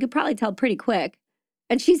doctor. He could probably tell pretty quick.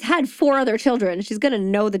 And she's had 4 other children. She's going to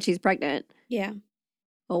know that she's pregnant. Yeah.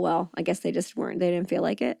 Oh, well, I guess they just weren't. They didn't feel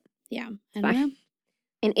like it. Yeah. I Fine. don't know.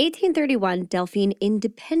 In 1831, Delphine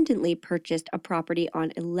independently purchased a property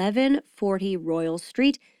on 1140 Royal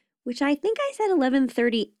Street, which I think I said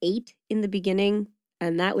 1138 in the beginning,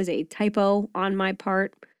 and that was a typo on my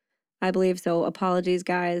part, I believe. So apologies,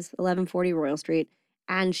 guys. 1140 Royal Street.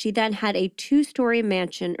 And she then had a 2-story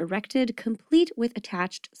mansion erected, complete with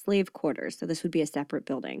attached slave quarters. So this would be a separate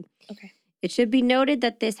building. Okay. It should be noted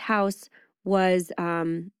that this house was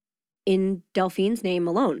in Delphine's name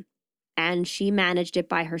alone. And she managed it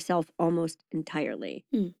by herself almost entirely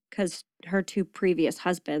because her 2 previous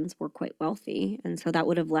husbands were quite wealthy. And so that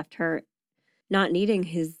would have left her not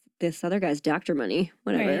needing this other guy's doctor money,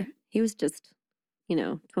 whatever. Right. He was just,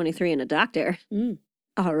 23 and a doctor.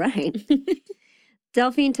 All right.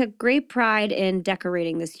 Delphine took great pride in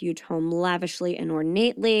decorating this huge home lavishly and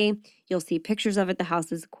ornately. You'll see pictures of it. The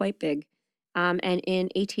house is quite big. And in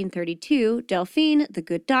 1832, Delphine, the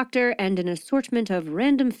good doctor, and an assortment of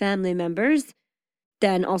random family members,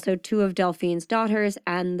 then also 2 of Delphine's daughters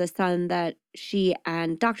and the son that she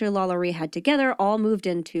and Dr. Lalaurie had together, all moved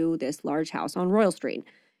into this large house on Royal Street.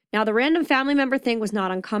 Now, the random family member thing was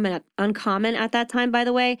not uncommon at that time, by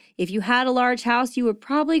the way. If you had a large house, you were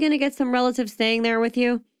probably going to get some relatives staying there with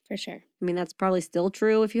you. For sure. I mean, that's probably still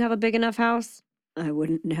true if you have a big enough house. I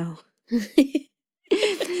wouldn't know.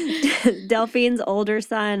 Delphine's older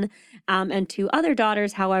son and 2 other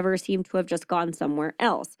daughters, however, seem to have just gone somewhere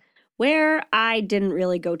else, where I didn't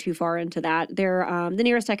really go too far into that. The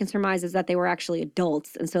nearest I can surmise is that they were actually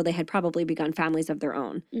adults, and so they had probably begun families of their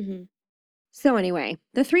own. So anyway,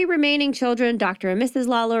 the 3 remaining children, Dr. and Mrs.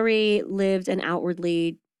 Lalaurie, lived an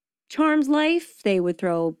outwardly charmed life. They would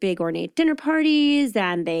throw big ornate dinner parties,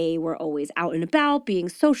 and they were always out and about, being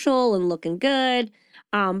social and looking good.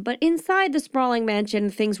 But inside the sprawling mansion,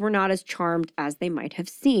 things were not as charmed as they might have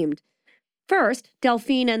seemed. First,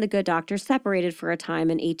 Delphine and the good doctor separated for a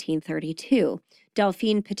time in 1832.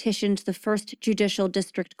 Delphine petitioned the First Judicial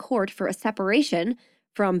District Court for a separation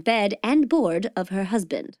from bed and board of her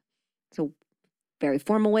husband. So, very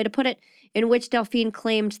formal way to put it, in which Delphine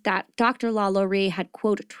claimed that Dr. Lalaurie had,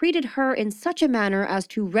 quote, treated her in such a manner as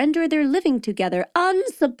to render their living together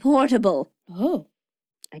unsupportable. Oh.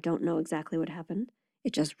 I don't know exactly what happened.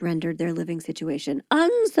 It just rendered their living situation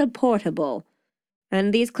unsupportable.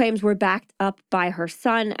 And these claims were backed up by her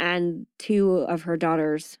son and 2 of her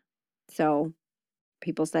daughters. So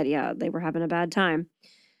people said, yeah, they were having a bad time.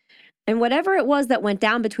 And whatever it was that went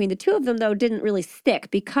down between the 2 of them, though, didn't really stick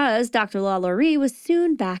because Dr. Lalaurie was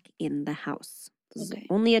soon back in the house. This was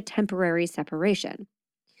only a temporary separation.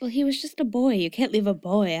 Well, he was just a boy. You can't leave a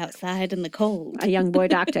boy outside in the cold. A young boy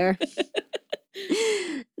doctor.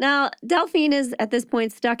 Now, Delphine is at this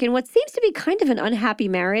point stuck in what seems to be kind of an unhappy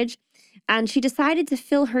marriage, and she decided to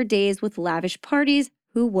fill her days with lavish parties,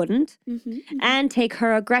 who wouldn't, and take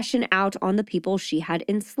her aggression out on the people she had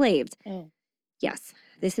enslaved. Oh. Yes,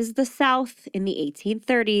 this is the South in the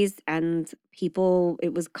 1830s, and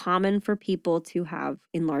it was common for people to have,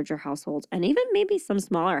 in larger households, and even maybe some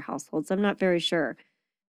smaller households, I'm not very sure,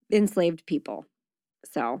 enslaved people.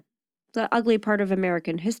 So it's an ugly part of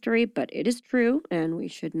American history, but it is true, and we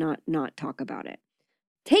should not talk about it.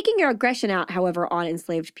 Taking your aggression out, however, on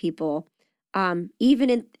enslaved people,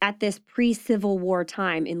 even at this pre-Civil War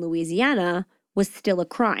time in Louisiana, was still a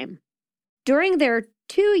crime. During their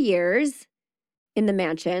 2 years in the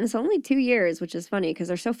mansion, so only 2 years, which is funny because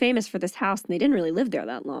they're so famous for this house and they didn't really live there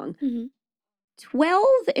that long, 12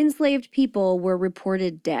 enslaved people were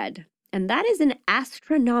reported dead. And that is an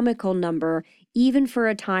astronomical number, even for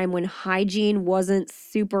a time when hygiene wasn't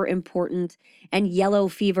super important and yellow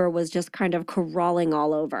fever was just kind of crawling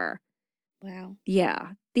all over. Wow. Yeah.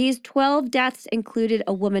 These 12 deaths included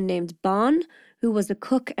a woman named Bonne, who was a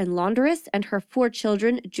cook and laundress, and her 4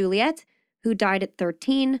 children, Juliette, who died at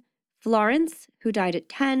 13, Florence, who died at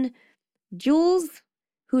 10, Jules,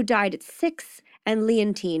 who died at 6, and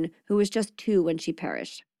Leontine, who was just 2 when she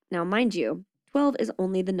perished. Now, mind you, 12 is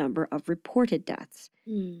only the number of reported deaths.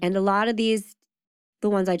 And a lot of these, the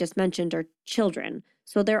ones I just mentioned, are children.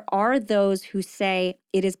 So there are those who say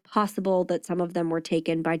it is possible that some of them were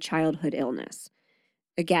taken by childhood illness.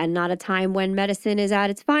 Again, not a time when medicine is at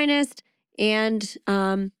its finest, and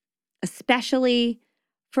especially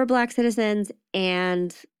for Black citizens.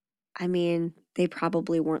 And I mean, they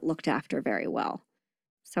probably weren't looked after very well.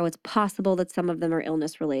 So it's possible that some of them are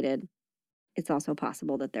illness related. It's also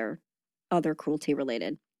possible that they're other cruelty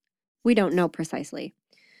related. We don't know precisely.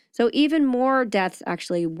 So even more deaths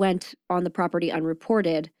actually went on the property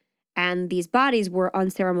unreported, and these bodies were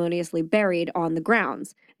unceremoniously buried on the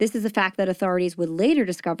grounds. This is a fact that authorities would later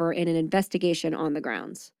discover in an investigation on the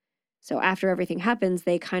grounds. So after everything happens,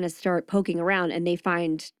 they kind of start poking around and they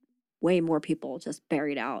find way more people just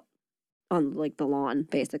buried out on like the lawn,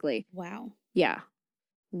 basically. Wow. Yeah.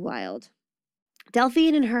 Wild.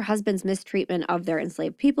 Delphine and her husband's mistreatment of their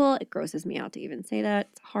enslaved people, it grosses me out to even say that,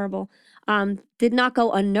 it's horrible, did not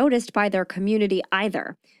go unnoticed by their community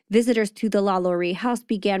either. Visitors to the LaLaurie house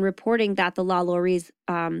began reporting that the LaLaurie's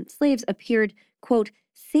slaves appeared, quote,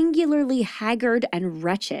 singularly haggard and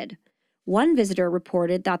wretched. One visitor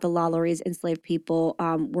reported that the LaLaurie's enslaved people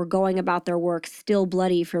were going about their work still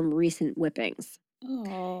bloody from recent whippings.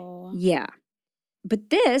 Oh. Yeah. But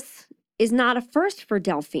this is not a first for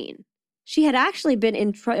Delphine. She had actually been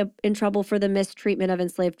in trouble for the mistreatment of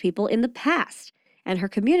enslaved people in the past, and her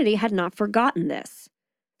community had not forgotten this.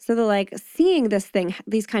 So they're like seeing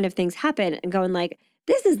these kind of things happen and going like,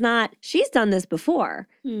 this is not, she's done this before.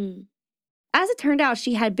 As it turned out,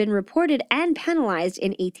 she had been reported and penalized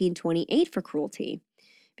in 1828 for cruelty.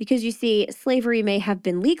 Because you see, slavery may have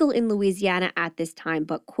been legal in Louisiana at this time,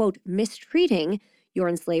 but, quote, mistreating your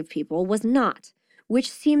enslaved people was not, which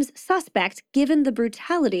seems suspect given the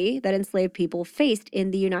brutality that enslaved people faced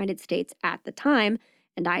in the United States at the time.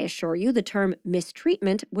 And I assure you, the term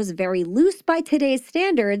mistreatment was very loose by today's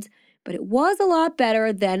standards, but it was a lot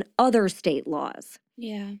better than other state laws.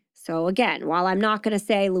 Yeah. So again, while I'm not going to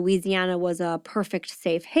say Louisiana was a perfect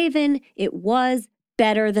safe haven, it was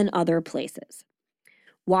better than other places.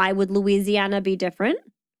 Why would Louisiana be different?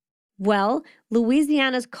 Well,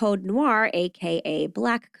 Louisiana's Code Noir, aka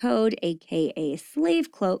Black Code, aka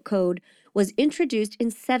Slave Code, was introduced in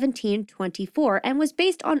 1724 and was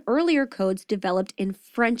based on earlier codes developed in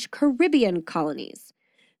French Caribbean colonies.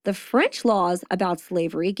 The French laws about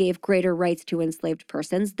slavery gave greater rights to enslaved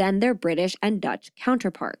persons than their British and Dutch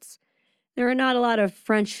counterparts. There are not a lot of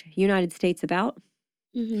French United States about,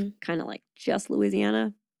 kind of like just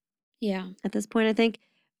Louisiana. Yeah. At this point, I think.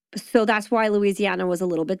 So that's why Louisiana was a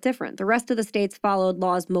little bit different. The rest of the states followed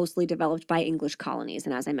laws mostly developed by English colonies,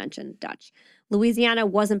 and as I mentioned, Dutch. Louisiana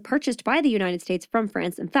wasn't purchased by the United States from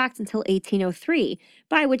France, in fact, until 1803,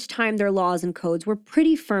 by which time their laws and codes were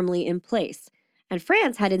pretty firmly in place. And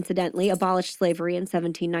France had incidentally abolished slavery in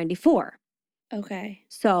 1794. Okay.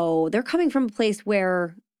 So they're coming from a place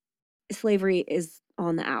where slavery is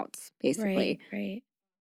on the outs, basically. Right.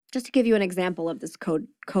 Just to give you an example of this Code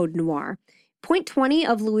Noir. Point 20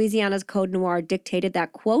 of Louisiana's Code Noir dictated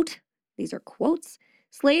that, quote, these are quotes,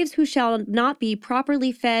 slaves who shall not be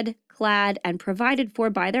properly fed, clad, and provided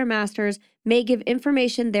for by their masters may give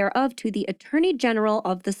information thereof to the Attorney General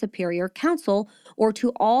of the Superior Council or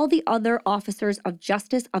to all the other officers of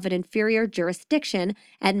justice of an inferior jurisdiction,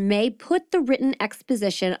 and may put the written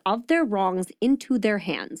exposition of their wrongs into their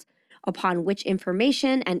hands, upon which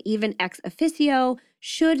information, and even ex officio,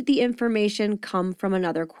 should the information come from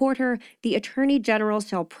another quarter, the Attorney General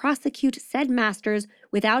shall prosecute said masters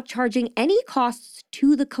without charging any costs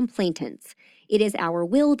to the complainants. It is our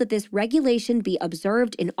will that this regulation be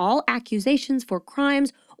observed in all accusations for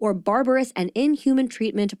crimes or barbarous and inhuman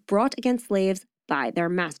treatment brought against slaves by their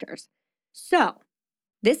masters. So,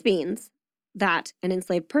 this means that an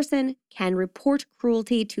enslaved person can report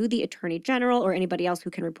cruelty to the Attorney General or anybody else who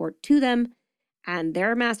can report to them, and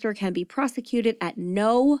their master can be prosecuted at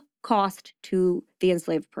no cost to the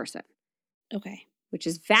enslaved person. Okay. Which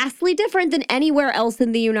is vastly different than anywhere else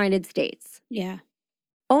in the United States. Yeah.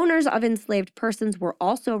 Owners of enslaved persons were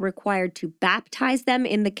also required to baptize them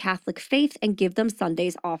in the Catholic faith and give them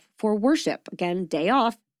Sundays off for worship. Again, day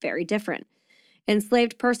off, very different.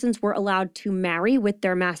 Enslaved persons were allowed to marry with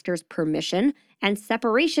their master's permission, and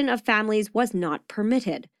separation of families was not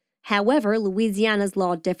permitted. However, Louisiana's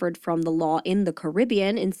law differed from the law in the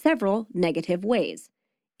Caribbean in several negative ways.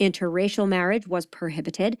 Interracial marriage was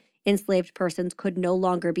prohibited. Enslaved persons could no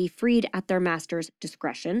longer be freed at their master's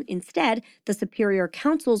discretion. Instead, the Superior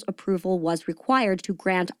Council's approval was required to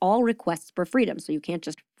grant all requests for freedom. So you can't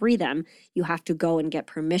just free them, you have to go and get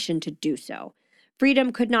permission to do so.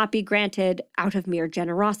 Freedom could not be granted out of mere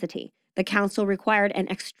generosity. The council required an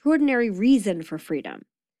extraordinary reason for freedom.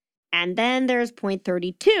 And then there's point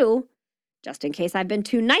 32, just in case I've been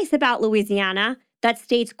too nice about Louisiana, that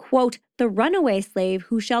states, quote, the runaway slave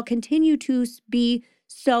who shall continue to be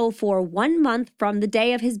so for 1 month from the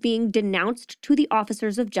day of his being denounced to the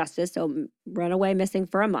officers of justice, so runaway missing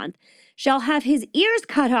for a month, shall have his ears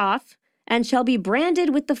cut off and shall be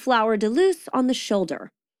branded with the flower de luce on the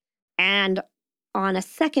shoulder. And on a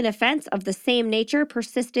second offense of the same nature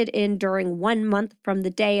persisted in during 1 month from the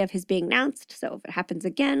day of his being announced, so if it happens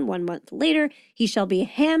again 1 month later, he shall be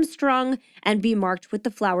hamstrung and be marked with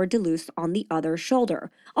the flower de luce on the other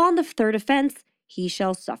shoulder. On the third offense, he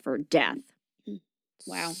shall suffer death.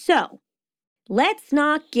 Wow. So, let's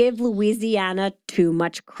not give Louisiana too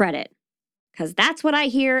much credit, because that's what I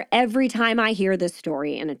hear every time I hear this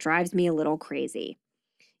story, and it drives me a little crazy.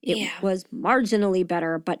 It was marginally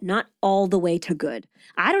better, but not all the way to good.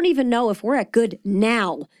 I don't even know if we're at good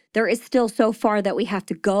now. There is still so far that we have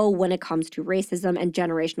to go when it comes to racism and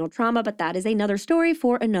generational trauma, but that is another story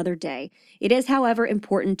for another day. It is, however,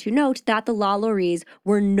 important to note that the Lalauries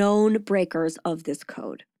were known breakers of this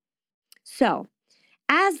code. So,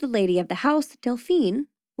 as the lady of the house, Delphine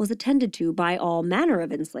was attended to by all manner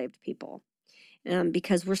of enslaved people.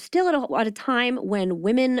 Because we're still at a time when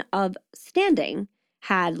women of standing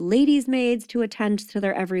had ladies' maids to attend to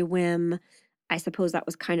their every whim. I suppose that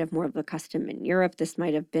was kind of more of a custom in Europe. This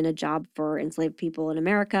might have been a job for enslaved people in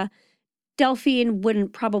America. Delphine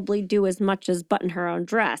wouldn't probably do as much as button her own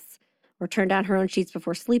dress or turn down her own sheets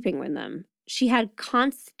before sleeping with them. She had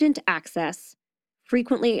constant access,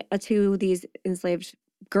 frequently to these enslaved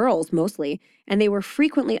girls mostly, and they were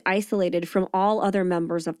frequently isolated from all other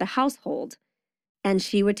members of the household. And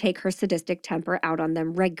she would take her sadistic temper out on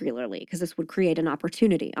them regularly because this would create an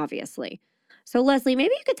opportunity, obviously. So, Leslie,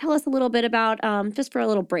 maybe you could tell us a little bit about, just for a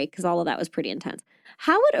little break, because all of that was pretty intense.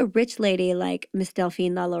 How would a rich lady like Miss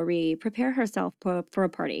Delphine Lalaurie prepare herself for a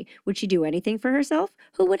party? Would she do anything for herself?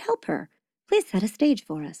 Who would help her? Please set a stage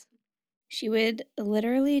for us. She would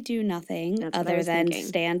literally do nothing other than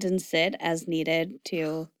stand and sit as needed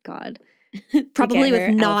to God. to Probably get with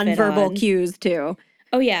her outfit nonverbal on. cues, too.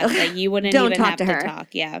 Oh, yeah. Like, you wouldn't Don't even talk have to to her. talk.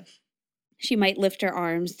 Yeah. She might lift her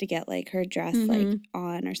arms to get, like, her dress, like,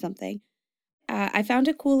 on or something. I found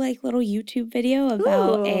a cool, like, little YouTube video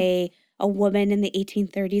about Ooh. a woman in the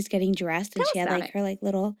 1830s getting dressed, and Tell she us had, about like, it. her, like,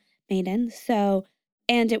 little maiden. So,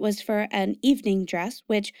 and it was for an evening dress,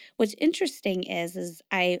 which what's interesting is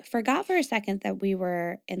I forgot for a second that we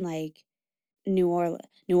were in, like, New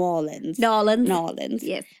Orleans.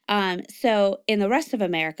 Yes. So in the rest of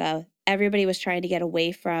America, everybody was trying to get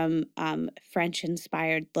away from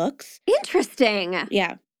French-inspired looks. Interesting.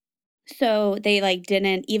 Yeah. So they like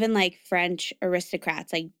didn't, even like French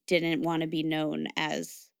aristocrats like didn't want to be known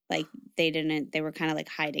as like they were kind of like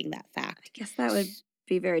hiding that fact. I guess that would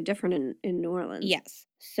be very different in New Orleans. Yes.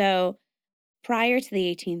 So prior to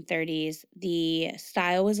the 1830s, the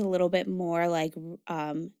style was a little bit more like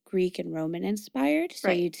Greek and Roman inspired.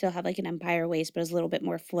 So you'd still have like an empire waist, but it was a little bit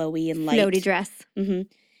more flowy and light. Floaty dress.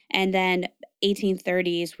 And then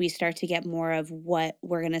 1830s, we start to get more of what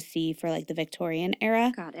we're going to see for like the Victorian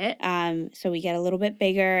era. Got it. So we get a little bit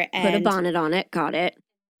bigger. And put a bonnet on it. Got it.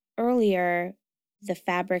 Earlier, the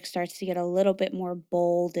fabric starts to get a little bit more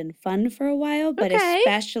bold and fun for a while, but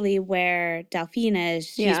especially where Delphine is,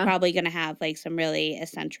 she's probably going to have like some really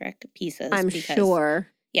eccentric pieces. I'm sure.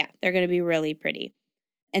 Yeah, they're going to be really pretty.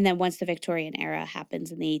 And then once the Victorian era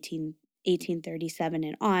happens in the 1837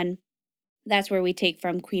 and on, that's where we take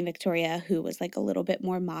from Queen Victoria, who was like a little bit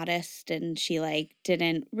more modest, and she like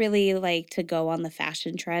didn't really like to go on the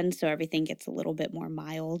fashion trend, so everything gets a little bit more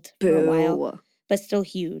mild for a while, but still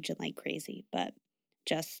huge and like crazy, but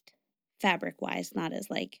just fabric-wise, not as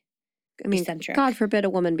like eccentric. God forbid a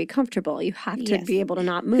woman be comfortable. You have to be able to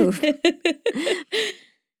not move.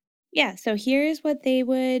 Yeah, so here's what they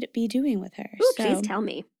would be doing with her. Ooh, please tell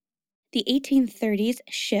me. The 1830s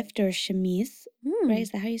shift or chemise, right? Is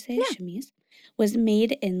that how you say it? Chemise. Was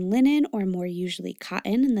made in linen or more usually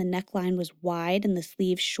cotton, and the neckline was wide and the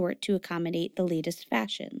sleeves short to accommodate the latest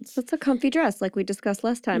fashions. So it's a comfy dress like we discussed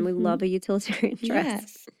last time. We love a utilitarian dress.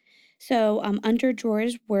 Yes. So under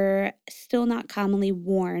drawers were still not commonly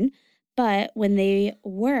worn, but when they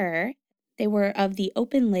were of the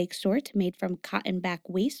open leg sort, made from cotton back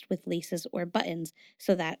waist with laces or buttons.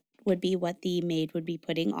 So that would be what the maid would be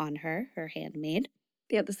putting on her handmaid.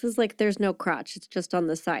 Yeah, this is like there's no crotch. It's just on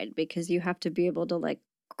the side because you have to be able to like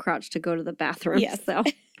crouch to go to the bathroom. Yes. So.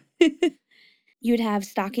 You'd have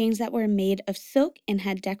stockings that were made of silk and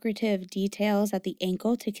had decorative details at the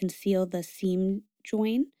ankle to conceal the seam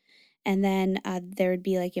join. And then there would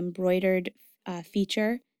be like embroidered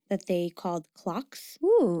feature that they called clocks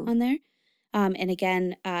on there. And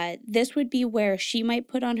again, this would be where she might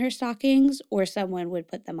put on her stockings or someone would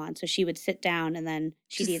put them on. So she would sit down and then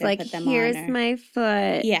she'd just either like, put them here's on. Here's my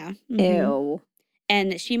foot. Yeah. Ew.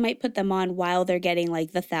 And she might put them on while they're getting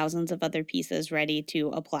like the thousands of other pieces ready to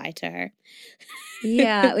apply to her.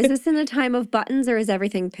 Yeah. Was this in the time of buttons or is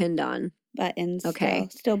everything pinned on? Buttons. Okay.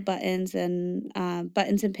 Still buttons and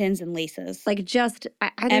pins and laces. Like just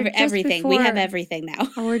either just everything. before, We have everything now.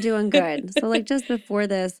 Oh, we're doing good. So like just before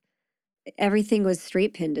this, everything was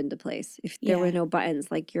straight pinned into place. If there were Yeah. no buttons,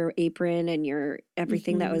 like your apron and your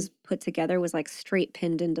everything that was put together was like straight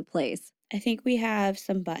pinned into place. I think we have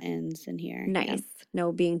some buttons in here. Nice. Yeah.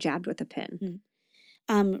 No being jabbed with a pin.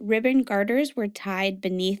 Ribbon garters were tied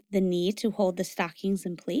beneath the knee to hold the stockings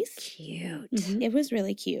in place. Cute. It was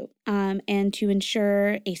really cute. And to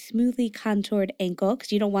ensure a smoothly contoured ankle,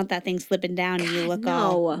 because you don't want that thing slipping down and you look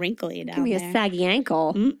all wrinkly down Give me there. a saggy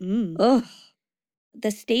ankle. Ugh.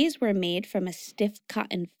 The stays were made from a stiff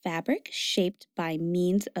cotton fabric shaped by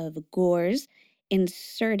means of gores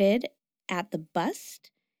inserted at the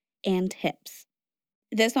bust and hips.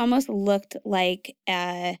 This almost looked like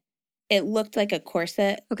a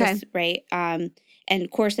corset. Okay. Right?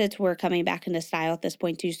 And corsets were coming back into style at this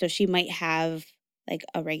point too, so she might have like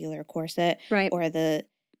a regular corset. Right. Or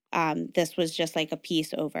this was just like a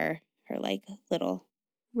piece over her like little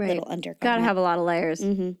undergarment. Gotta have a lot of layers.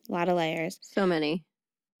 A lot of layers. So many.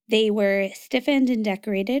 They were stiffened and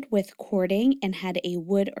decorated with cording and had a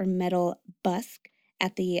wood or metal busk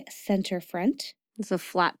at the center front. It's a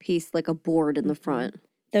flat piece like a board in the front.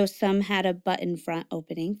 Though some had a button front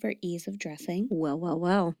opening for ease of dressing.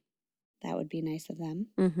 Well. That would be nice of them.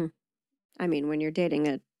 I mean, when you're dating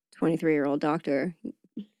a 23-year-old doctor,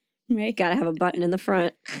 right? Gotta have a button in the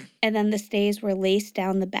front. And then the stays were laced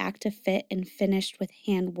down the back to fit and finished with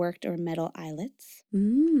hand-worked or metal eyelets.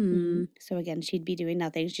 So again, she'd be doing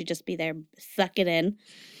nothing. She'd just be there, suck it in.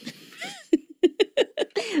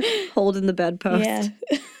 Holding the bedpost. Yeah.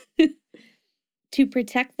 To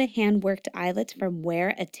protect the hand-worked eyelets from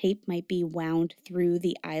wear, a tape might be wound through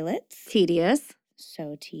the eyelets. Tedious.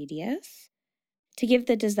 So tedious. To give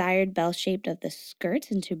the desired bell shape of the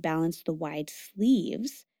skirt and to balance the wide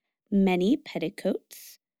sleeves, many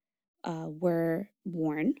petticoats were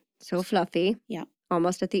worn. So fluffy. Yeah.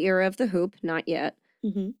 Almost at the era of the hoop. Not yet.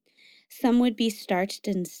 Some would be starched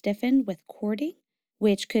and stiffened with cording,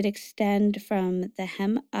 which could extend from the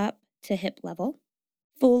hem up to hip level.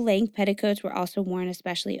 Full-length petticoats were also worn,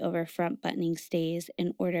 especially over front buttoning stays,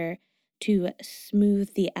 in order to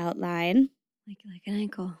smooth the outline. Like an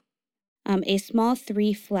ankle. A small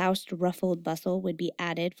 3-flounced ruffled bustle would be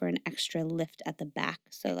added for an extra lift at the back.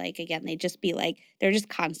 So, like, again, they'd just be like, they're just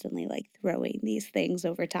constantly like throwing these things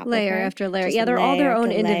over top of her. Layer after layer. Just Yeah, they're all their layer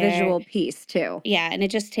own after individual layer. piece, too. Yeah, and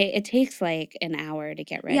it just it takes like an hour to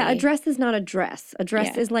get ready. Yeah, a dress is not a dress. A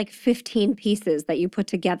dress is like 15 pieces that you put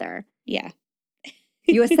together. Yeah.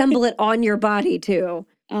 You assemble it on your body, too.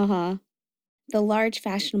 The large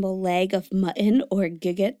fashionable leg of mutton or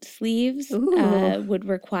gigot sleeves would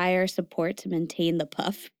require support to maintain the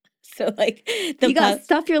puff. So like you gotta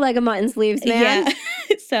stuff your leg of mutton sleeves, man. Yeah.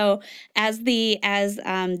 So as the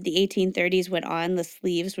 1830s went on, the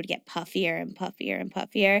sleeves would get puffier and puffier and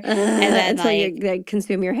puffier, and then until they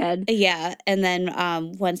consume your head. Yeah, and then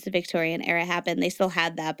once the Victorian era happened, they still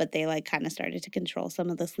had that, but they like kind of started to control some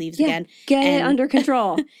of the sleeves again. Get it under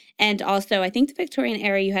control. And also, I think the Victorian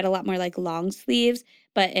era, you had a lot more like long sleeves,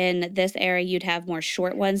 but in this era, you'd have more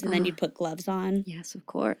short ones, and then you'd put gloves on. Yes, of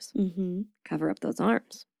course. Cover up those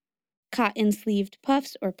arms. Cotton sleeved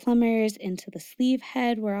puffs or plumbers into the sleeve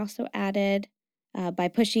head were also added by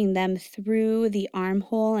pushing them through the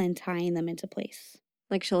armhole and tying them into place.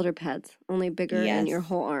 Like shoulder pads, only bigger in your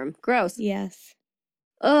whole arm. Gross. Yes.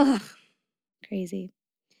 Ugh. Crazy.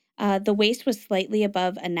 The waist was slightly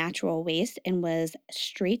above a natural waist and was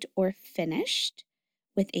straight or finished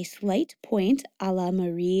with a slight point a la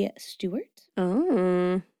Marie Stuart.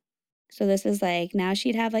 Oh. So this is like, now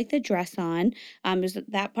she'd have like the dress on.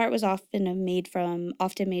 That part was often made from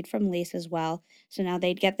lace as well. So now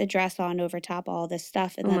they'd get the dress on over top all this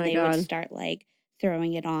stuff, and then they would start like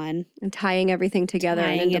throwing it on. And tying everything together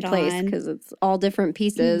and into place because it's all different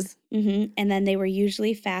pieces. And then they were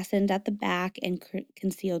usually fastened at the back and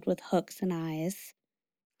concealed with hooks and eyes.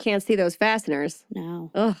 Can't see those fasteners.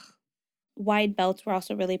 No. Ugh. Wide belts were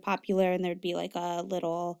also really popular, and there'd be like a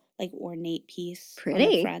little like ornate piece on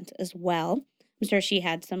the front as well. I'm sure she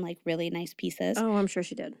had some like really nice pieces. Oh, I'm sure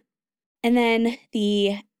she did. And then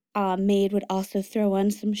the maid would also throw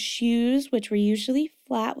on some shoes, which were usually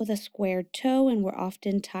flat with a square toe and were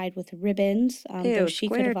often tied with ribbons. Ew, she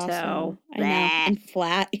square could have toe. also, I know, and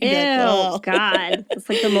flat. Ew, like, God. It's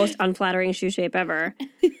like the most unflattering shoe shape ever.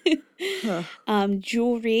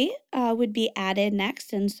 Jewelry would be added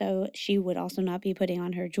next, and so she would also not be putting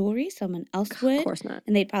on her jewelry. Someone else would. Of course not.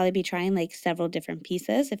 And they'd probably be trying like several different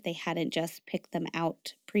pieces if they hadn't just picked them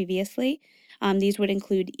out previously. These would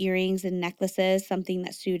include earrings and necklaces, something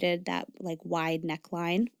that suited that like wide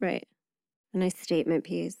neckline. Right. A nice statement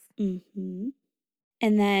piece. Mm-hmm.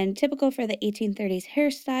 And then typical for the 1830s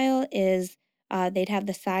hairstyle is they'd have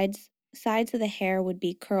the sides of the hair would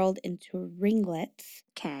be curled into ringlets,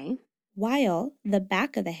 Okay. while the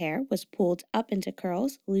back of the hair was pulled up into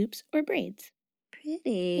curls, loops, or braids.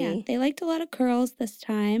 Pretty. Yeah, they liked a lot of curls this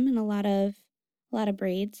time and a lot of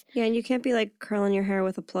braids. Yeah, and you can't be like curling your hair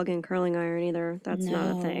with a plug-in curling iron either. That's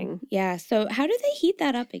not a thing. Yeah, so how do they heat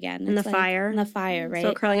that up again? In the It's like fire. in the fire, right?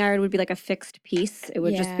 So a curling iron would be like a fixed piece. It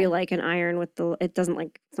would just be Yeah. like an iron with it's not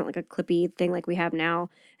like a clippy thing like we have now.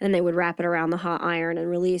 And then they would wrap it around the hot iron and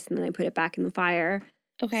release, and then they put it back in the fire.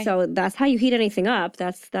 Okay. So that's how you heat anything up.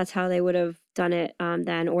 That's how they would have done it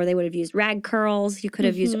then. Or they would have used rag curls. You could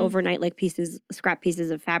have used overnight like scrap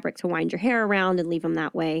pieces of fabric to wind your hair around and leave them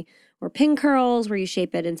that way. Or pin curls where you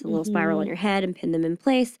shape it into a little spiral on your head and pin them in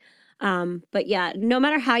place. But yeah, no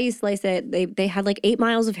matter how you slice it, they had like 8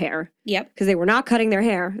 miles of hair. Yep. Because they were not cutting their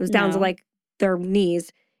hair. It was down to like their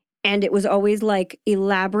knees. And it was always like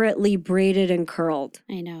elaborately braided and curled.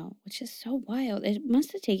 I know, which is so wild. It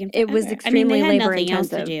must have taken forever. It was extremely they had labor nothing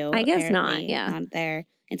intensive. else to do. I guess not, apparently, yeah. Not there,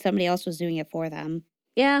 and somebody else was doing it for them.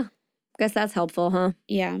 Yeah, guess that's helpful, huh?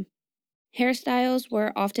 Yeah. Hairstyles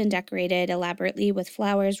were often decorated elaborately with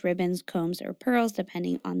flowers, ribbons, combs, or pearls,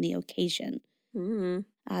 depending on the occasion.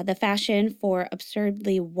 The fashion for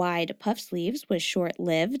absurdly wide puff sleeves was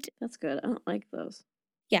short-lived. That's good. I don't like those.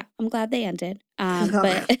 Yeah, I'm glad they ended. But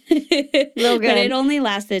But it only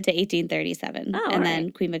lasted to 1837. Oh, and all then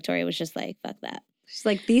right. Queen Victoria was just like, fuck that. She's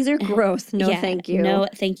like, these are gross. No, Yeah, thank you. No,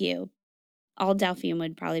 thank you. All Delphine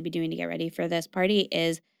would probably be doing to get ready for this party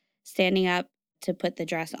is standing up to put the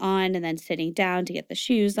dress on and then sitting down to get the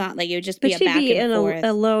shoes on. Like, it would just be But a she'd back be and forth.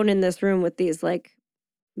 alone in this room with these like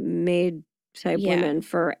maid type women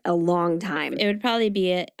for a long time. It would probably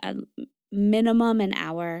be a minimum an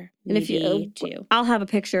hour, And if you, maybe 2. I'll have a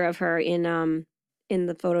picture of her in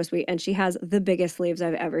the photo suite, and she has the biggest sleeves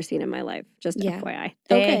I've ever seen in my life. Just FYI.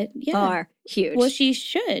 They are huge. Well, she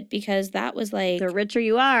should, because that was like the richer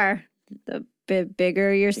you are, the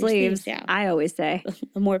bigger your sleeves. Yeah. I always say.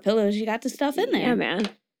 The more pillows you got to stuff in there. Yeah, man.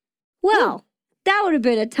 Well, that would have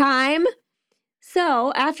been a time.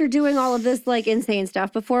 So after doing all of this like insane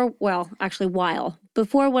stuff before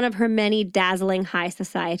one of her many dazzling high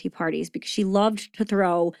society parties, because she loved to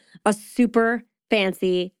throw a super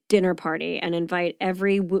fancy dinner party and invite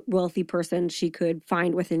every wealthy person she could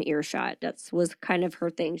find within earshot. That was kind of her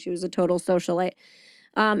thing. She was a total socialite.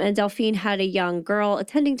 And Delphine had a young girl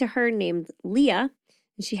attending to her named Leah.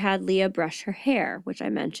 And she had Leah brush her hair, which I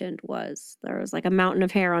mentioned there was like a mountain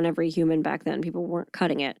of hair on every human back then. People weren't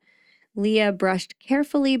cutting it. Leah brushed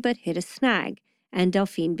carefully but hit a snag, and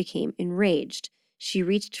Delphine became enraged. She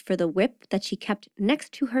reached for the whip that she kept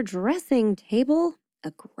next to her dressing table,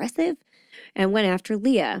 aggressive, and went after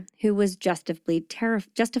Leah, who was justifiably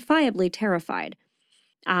terrified.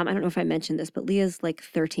 I don't know if I mentioned this, but Leah's like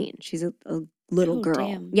 13. She's a little girl.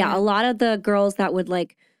 Damn. Yeah, a lot of the girls that would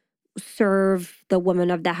like serve the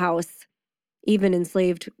woman of the house, even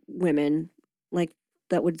enslaved women, like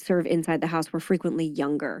that would serve inside the house, were frequently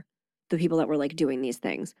younger. The people that were like doing these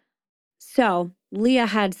things. So Leah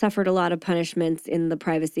had suffered a lot of punishments in the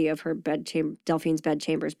privacy of her Delphine's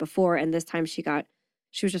bedchambers before, and this time she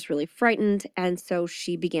was just really frightened, and so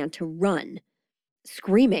she began to run,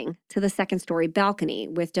 screaming, to the second-story balcony,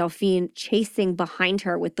 with Delphine chasing behind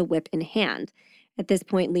her with the whip in hand. At this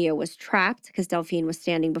point, Leah was trapped because Delphine was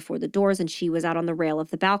standing before the doors and she was out on the rail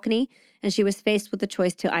of the balcony, and she was faced with the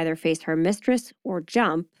choice to either face her mistress or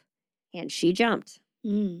jump, and she jumped.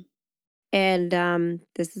 And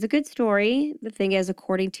this is a good story. The thing is,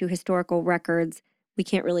 according to historical records, we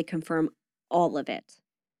can't really confirm all of it.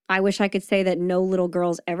 I wish I could say that no little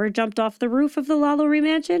girls ever jumped off the roof of the Lalaurie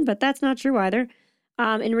mansion, but that's not true either.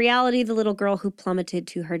 In reality, the little girl who plummeted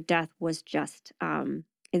to her death was just,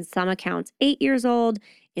 in some accounts, 8 years old.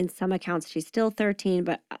 In some accounts, she's still 13,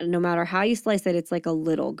 but no matter how you slice it, it's like a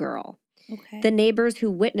little girl. Okay. The neighbors who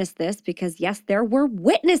witnessed this, because yes, there were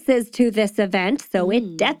witnesses to this event, so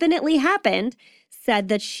it definitely happened, said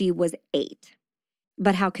that she was 8.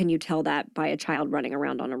 But how can you tell that by a child running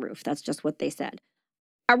around on a roof? That's just what they said.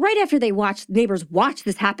 Right after neighbors watched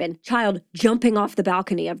this happen, child jumping off the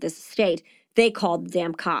balcony of this estate, they called the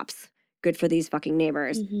damn cops. Good for these fucking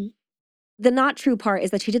neighbors. The not true part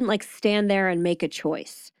is that she didn't like stand there and make a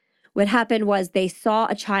choice. What happened was they saw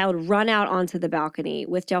a child run out onto the balcony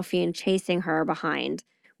with Delphine chasing her behind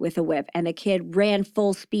with a whip, and the kid ran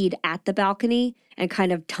full speed at the balcony and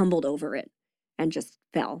kind of tumbled over it and just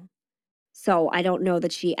fell. So I don't know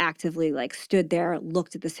that she actively like stood there,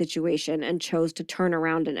 looked at the situation, and chose to turn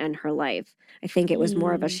around and end her life. I think it was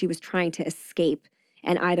more of she was trying to escape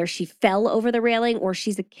And either she fell over the railing or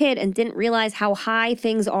she's a kid and didn't realize how high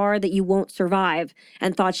things are that you won't survive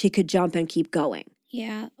and thought she could jump and keep going.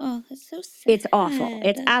 Yeah. Oh, that's so sad. It's awful.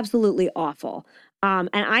 It's absolutely awful. And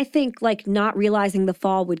I think like not realizing the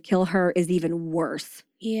fall would kill her is even worse.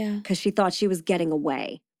 Yeah. Because she thought she was getting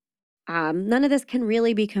away. None of this can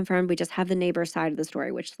really be confirmed. We just have the neighbor's side of the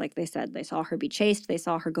story, which, like they said, they saw her be chased. They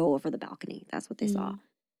saw her go over the balcony. That's what they saw.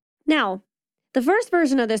 Now, the first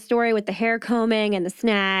version of this story with the hair combing and the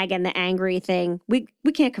snag and the angry thing, we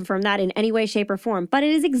can't confirm that in any way, shape, or form. But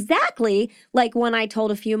it is exactly like one I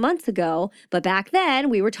told a few months ago. But back then,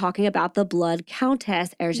 we were talking about the Blood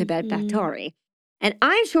Countess Erzsébet Báthory. And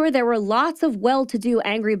I'm sure there were lots of well-to-do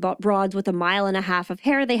angry broads with 1.5 miles of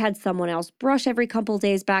hair they had someone else brush every couple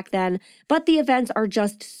days back then. But the events are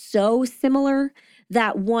just so similar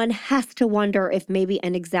that one has to wonder if maybe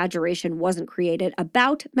an exaggeration wasn't created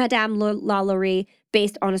about Madame Lalaurie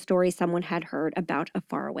based on a story someone had heard about a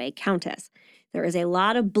faraway countess. There is a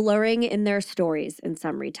lot of blurring in their stories in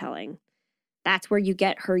some retelling. That's where you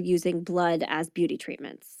get her using blood as beauty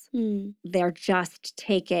treatments. They're just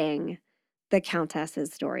taking the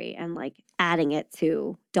countess's story and like adding it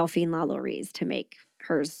to Delphine Lalaurie's to make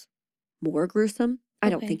hers more gruesome. I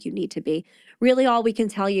don't think you need to be. Really, all we can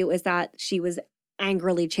tell you is that she was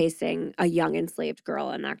angrily chasing a young enslaved girl,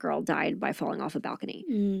 and that girl died by falling off a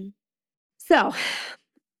balcony. So,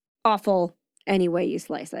 awful any way you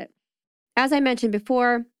slice it. As I mentioned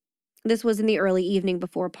before, this was in the early evening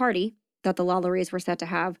before a party that the Lalauries were set to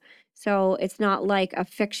have. So it's not like a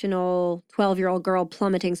fictional 12-year-old girl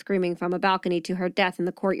plummeting screaming from a balcony to her death in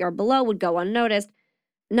the courtyard below would go unnoticed.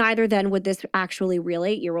 Neither then would this actually real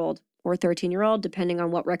 8-year-old or 13-year-old, depending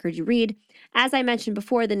on what record you read. As I mentioned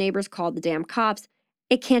before, the neighbors called the damn cops.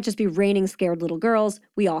 It can't just be raining scared little girls.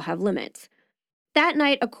 We all have limits. That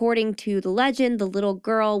night, according to the legend, the little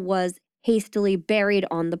girl was hastily buried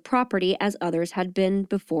on the property as others had been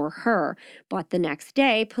before her. But the next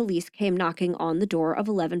day, police came knocking on the door of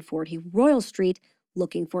 1140 Royal Street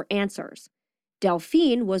looking for answers.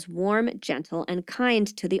 Delphine was warm, gentle, and kind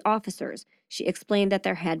to the officers. She explained that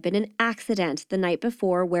there had been an accident the night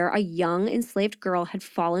before where a young enslaved girl had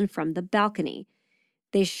fallen from the balcony.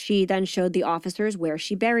 She then showed the officers where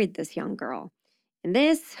she buried this young girl. And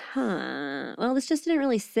this just didn't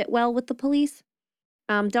really sit well with the police.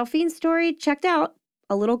 Delphine's story checked out.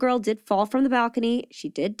 A little girl did fall from the balcony. She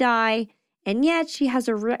did die. And yet she has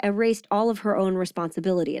erased all of her own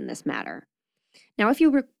responsibility in this matter. Now, if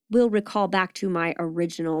you will recall back to my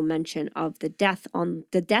original mention of the deaths on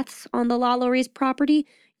the Lalauries' property,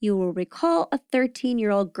 you will recall a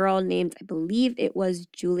 13-year-old girl named, I believe it was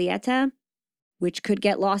Julieta, which could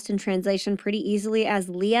get lost in translation pretty easily as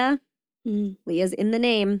Leah. Leah's in the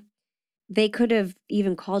name. They could have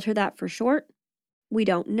even called her that for short. We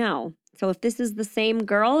don't know. So if this is the same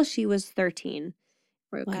girl, she was 13.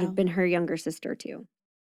 Or it could have been her younger sister too.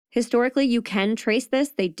 Historically, you can trace this.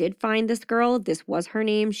 They did find this girl. This was her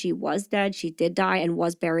name. She was dead. She did die and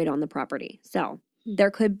was buried on the property. So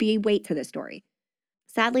there could be weight to this story.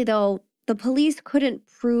 Sadly, though, the police couldn't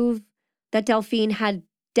prove that Delphine had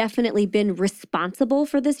definitely been responsible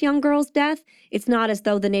for this young girl's death. It's not as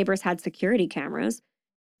though the neighbors had security cameras.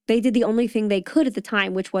 They did the only thing they could at the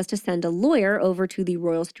time, which was to send a lawyer over to the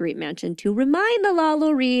Royal Street Mansion to remind the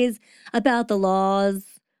Lalauries about the laws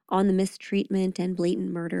on the mistreatment and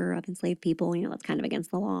blatant murder of enslaved people. That's kind of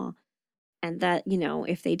against the law. And that,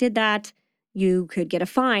 if they did that, you could get a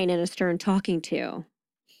fine and a stern talking to.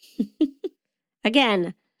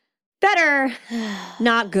 Again, better,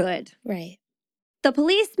 not good. Right. The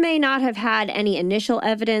police may not have had any initial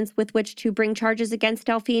evidence with which to bring charges against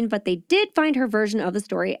Delphine, but they did find her version of the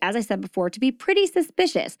story, as I said before, to be pretty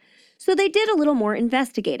suspicious. So they did a little more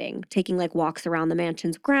investigating, taking walks around the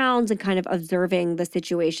mansion's grounds and kind of observing the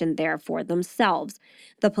situation there for themselves.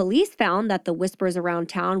 The police found that the whispers around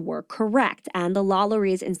town were correct, and the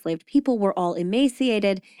Lalauries' enslaved people were all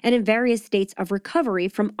emaciated and in various states of recovery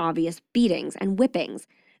from obvious beatings and whippings.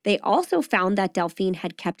 They also found that Delphine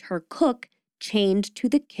had kept her cook chained to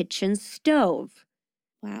the kitchen stove.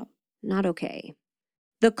 Wow. Not okay.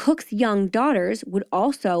 The cook's young daughters would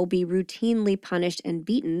also be routinely punished and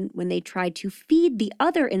beaten when they tried to feed the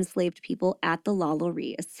other enslaved people at the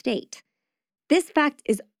Lalaurie estate. This fact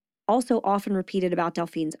is also often repeated about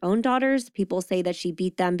Delphine's own daughters. People say that she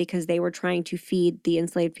beat them because they were trying to feed the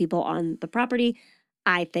enslaved people on the property.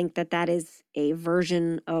 I think that is a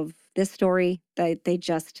version of this story that they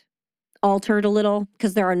just altered a little,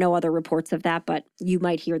 because there are no other reports of that, but you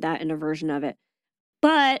might hear that in a version of it.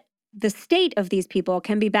 But the state of these people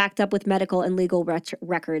can be backed up with medical and legal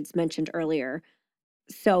records mentioned earlier.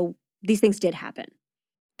 So these things did happen.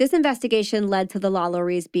 This investigation led to the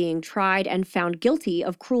Lalauries being tried and found guilty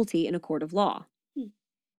of cruelty in a court of law.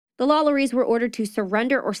 The Lalauries were ordered to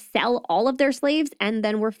surrender or sell all of their slaves and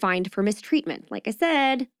then were fined for mistreatment. Like I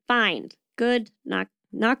said, fined. Good,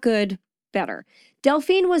 not good, better.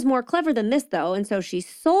 Delphine was more clever than this, though, and so she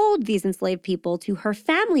sold these enslaved people to her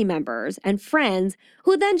family members and friends,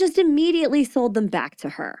 who then just immediately sold them back to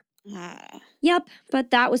her. Yep,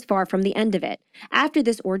 but that was far from the end of it. After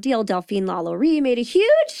this ordeal, Delphine Lalaurie made a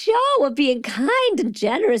huge show of being kind and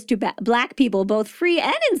generous to Black people, both free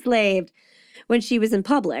and enslaved. When she was in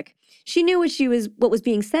public, she knew what was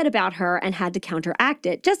being said about her and had to counteract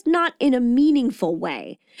it, just not in a meaningful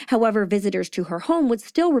way. However, visitors to her home would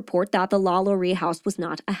still report that the Lalaurie house was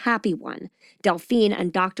not a happy one. Delphine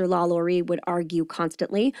and Dr. Lalaurie would argue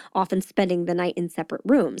constantly, often spending the night in separate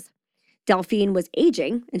rooms. Delphine was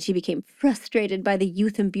aging, and she became frustrated by the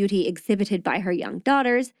youth and beauty exhibited by her young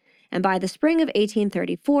daughters, and by the spring of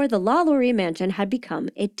 1834, the Lalaurie mansion had become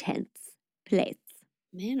a tense place.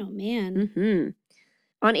 Man, oh man.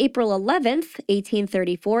 On April 11th,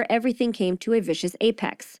 1834, everything came to a vicious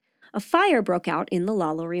apex. A fire broke out in the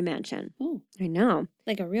Lalaurie mansion. Oh. I know.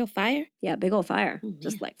 Like a real fire? Yeah, big old fire. Oh,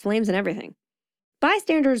 just like flames and everything.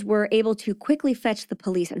 Bystanders were able to quickly fetch the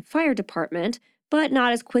police and fire department, but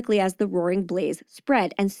not as quickly as the roaring blaze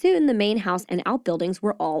spread, and soon the main house and outbuildings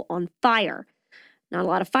were all on fire. Not a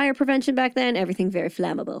lot of fire prevention back then, everything very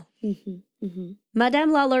flammable.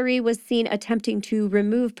 Madame Lalaurie was seen attempting to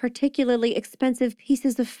remove particularly expensive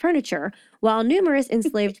pieces of furniture, while numerous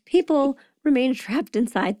enslaved people remained trapped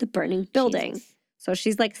inside the burning building. Jesus. So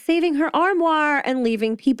she's like saving her armoire and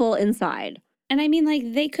leaving people inside. And I mean,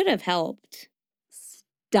 like, they could have helped.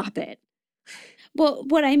 Stop it. Well,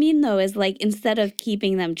 what I mean, though, is like, instead of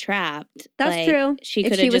keeping them trapped. That's like, true. She If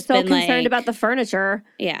could she have was just so been concerned like, about the furniture.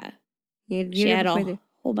 Yeah. You She had never a quite-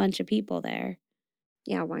 whole bunch of people there.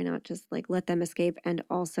 Yeah, why not just like let them escape and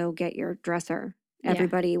also get your dresser? Yeah.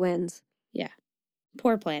 Everybody wins.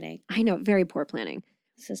 Poor planning. I know, very poor planning.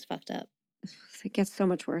 This is fucked up. It gets so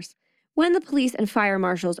much worse. When the police and fire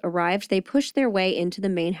marshals arrived, they pushed their way into the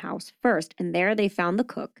main house first, and there they found the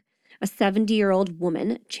cook, a 70-year-old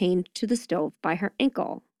woman chained to the stove by her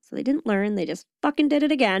ankle. So they didn't learn, they just fucking did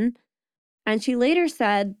it again. And she later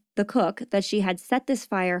said, the cook, that she had set this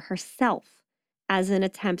fire herself as an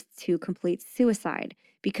attempt to complete suicide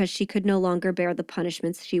because she could no longer bear the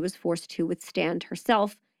punishments she was forced to withstand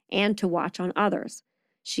herself and to watch on others.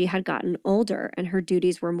 She had gotten older and her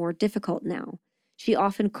duties were more difficult now. She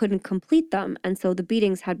often couldn't complete them, and so the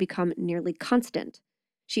beatings had become nearly constant.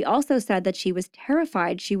 She also said that she was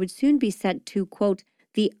terrified she would soon be sent to, quote,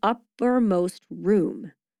 the uppermost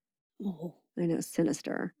room. Oh, I know,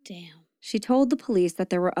 sinister. damn. She told the police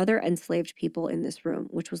that there were other enslaved people in this room,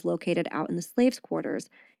 which was located out in the slaves'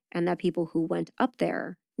 quarters, and that people who went up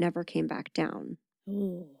there never came back down.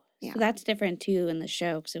 Ooh. Yeah. So that's different, too, in the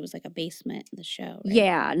show, because it was like a basement in the show, right?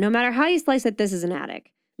 Yeah, no matter how you slice it, this is an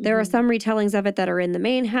attic. There are Mhm. some retellings of it that are in the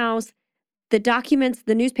main house. The documents,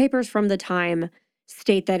 the newspapers from the time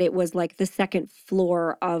state that it was like the second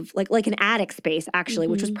floor of like an attic space, actually,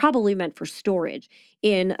 which was Mhm. probably meant for storage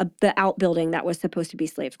in the outbuilding that was supposed to be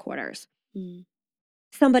slaves' quarters. Mm.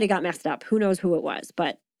 Somebody got messed up. Who knows who it was,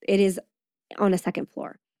 but it is on a second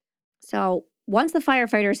floor. So once the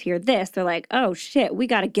firefighters hear this, they're like, oh shit, we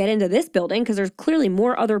got to get into this building because there's clearly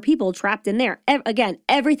more other people trapped in there. Again,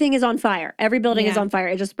 everything is on fire. Every building is Yeah. on fire.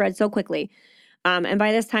 It just spread so quickly. And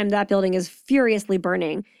by this time, that building is furiously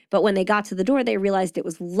burning. But when they got to the door, they realized it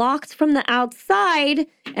was locked from the outside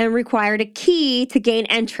and required a key to gain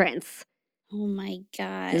entrance. Oh, my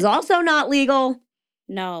God. It's also not legal.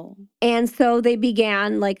 No. And so they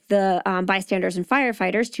began, like the bystanders and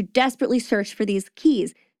firefighters, to desperately search for these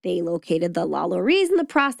keys. They located the Lalauries in the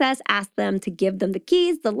process, asked them to give them the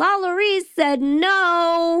keys. The Lalauries said,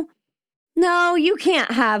 no, you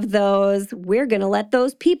can't have those. We're going to let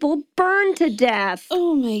those people burn to death.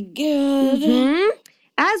 Oh, my God. Mhm.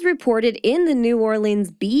 As reported in the New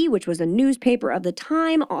Orleans Bee, which was a newspaper of the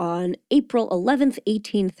time, on April 11th,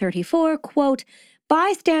 1834, quote,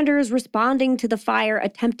 bystanders responding to the fire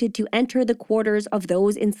attempted to enter the quarters of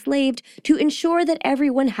those enslaved to ensure that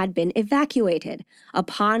everyone had been evacuated.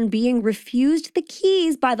 Upon being refused the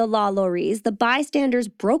keys by the Lalauries, the bystanders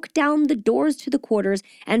broke down the doors to the quarters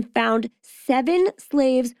and found 7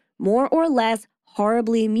 slaves, more or less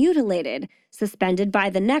horribly mutilated, suspended by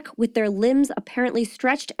the neck with their limbs apparently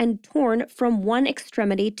stretched and torn from one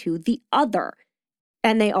extremity to the other.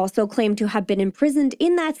 And they also claim to have been imprisoned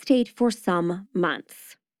in that state for some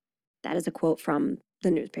months. That is a quote from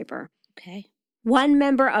the newspaper. Okay. One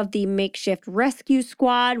member of the makeshift rescue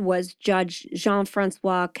squad was Judge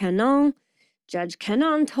Jean-Francois Canon. Judge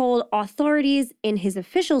Kennan told authorities in his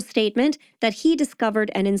official statement that he discovered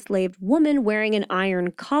an enslaved woman wearing an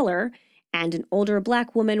iron collar and an older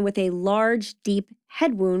Black woman with a large, deep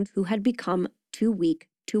head wound who had become too weak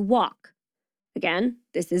to walk. Again,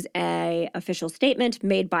 this is an official statement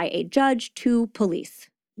made by a judge to police.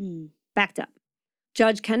 Backed up.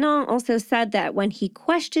 Judge Kennan also said that when he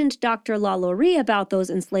questioned Dr. Lalaurie about those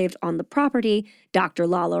enslaved on the property, Dr.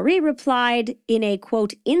 Lalaurie replied in a,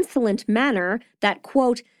 quote, insolent manner that,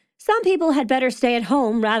 quote, some people had better stay at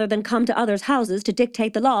home rather than come to others' houses to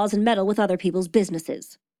dictate the laws and meddle with other people's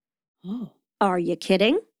businesses. Oh. Are you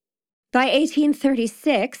kidding? By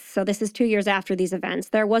 1836, so this is 2 years after these events,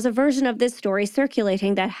 there was a version of this story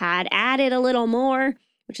circulating that had added a little more,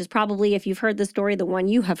 which is probably, if you've heard the story, the one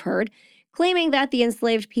you have heard, claiming that the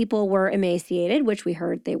enslaved people were emaciated, which we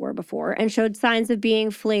heard they were before, and showed signs of being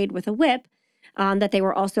flayed with a whip, that they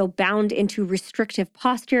were also bound into restrictive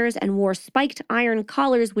postures and wore spiked iron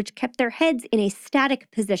collars which kept their heads in a static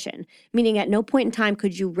position, meaning at no point in time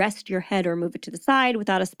could you rest your head or move it to the side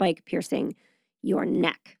without a spike piercing your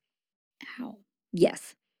neck. Ow.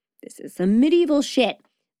 Yes, this is some medieval shit.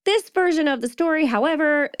 This version of the story,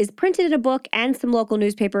 however, is printed in a book and some local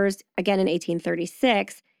newspapers, again in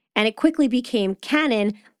 1836, and it quickly became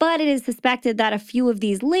canon, but it is suspected that a few of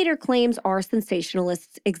these later claims are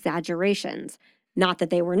sensationalist exaggerations. Not that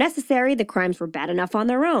they were necessary, the crimes were bad enough on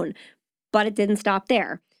their own, but it didn't stop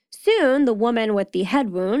there. Soon, the woman with the head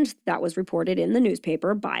wound that was reported in the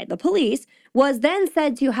newspaper by the police was then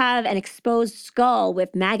said to have an exposed skull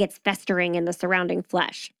with maggots festering in the surrounding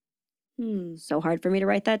flesh. So hard for me to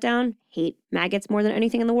write that down. Hate maggots more than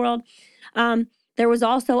anything in the world. There was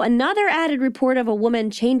also another added report of a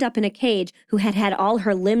woman chained up in a cage who had had all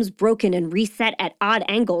her limbs broken and reset at odd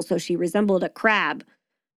angles so she resembled a crab.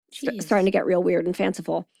 Starting to get real weird and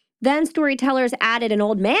fanciful. Then storytellers added an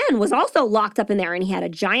old man was also locked up in there, and he had a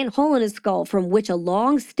giant hole in his skull from which a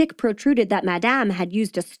long stick protruded that Madame had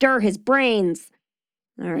used to stir his brains.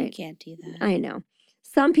 All right. You can't do that. I know.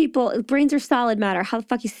 Some people, brains are solid matter. How the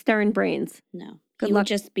fuck you stirring brains? No. Good You luck. would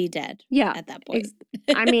just be dead at that point.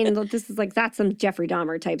 I mean, this is like, that's some Jeffrey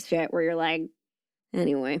Dahmer type shit where you're like,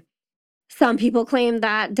 anyway. Some people claim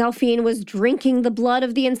that Delphine was drinking the blood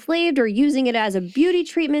of the enslaved or using it as a beauty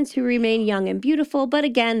treatment to remain young and beautiful. But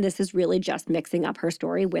again, this is really just mixing up her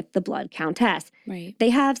story with the Blood Countess. Right.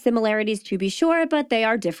 They have similarities to be sure, but they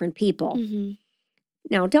are different people. Mm-hmm.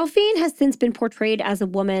 Now, Delphine has since been portrayed as a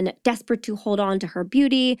woman desperate to hold on to her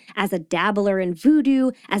beauty, as a dabbler in voodoo,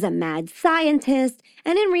 as a mad scientist,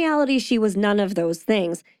 and in reality, she was none of those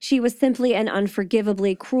things. She was simply an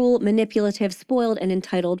unforgivably cruel, manipulative, spoiled, and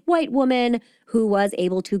entitled white woman who was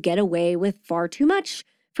able to get away with far too much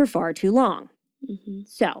for far too long. Mm-hmm.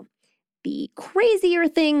 So, the crazier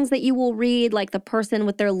things that you will read, like the person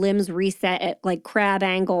with their limbs reset at like crab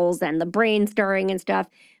angles and the brain stirring and stuff,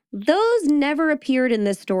 those never appeared in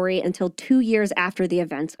this story until 2 years after the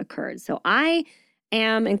events occurred. So I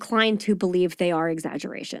am inclined to believe they are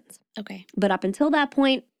exaggerations. Okay. But up until that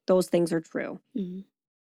point, those things are true. Mm-hmm.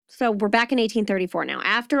 So we're back in 1834 now.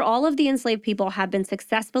 After all of the enslaved people have been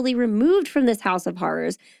successfully removed from this house of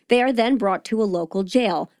horrors, they are then brought to a local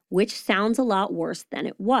jail, which sounds a lot worse than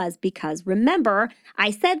it was because remember,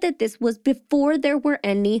 I said that this was before there were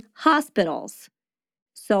any hospitals.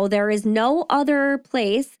 So there is no other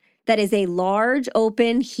place that is a large,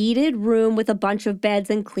 open, heated room with a bunch of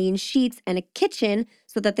beds and clean sheets and a kitchen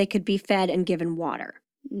so that they could be fed and given water.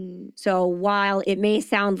 So while it may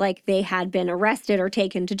sound like they had been arrested or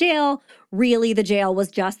taken to jail, really the jail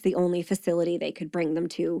was just the only facility they could bring them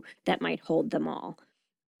to that might hold them all.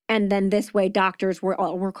 And then this way, doctors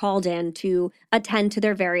were called in to attend to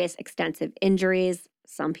their various extensive injuries.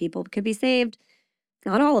 Some people could be saved,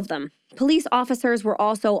 not all of them. Police officers were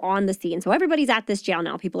also on the scene. So everybody's at this jail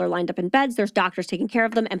now. People are lined up in beds. There's doctors taking care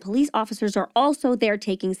of them. And police officers are also there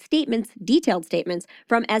taking statements, detailed statements,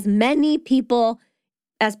 from as many people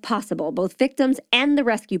as possible, both victims and the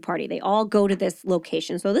rescue party. They all go to this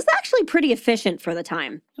location. So this is actually pretty efficient for the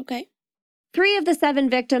time. Okay. 3 of the 7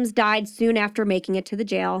 victims died soon after making it to the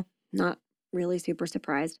jail. Not really super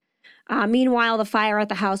surprised. Meanwhile, the fire at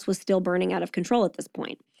the house was still burning out of control at this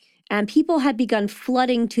point. And people had begun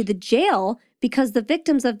flooding to the jail because the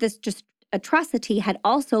victims of this just atrocity had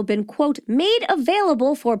also been, quote, made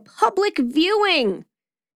available for public viewing,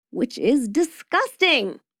 which is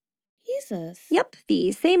disgusting. Jesus. Yep.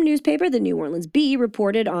 The same newspaper, the New Orleans Bee,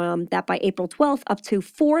 reported that by April 12th, up to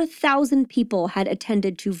 4,000 people had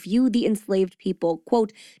attended to view the enslaved people,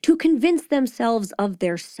 quote, to convince themselves of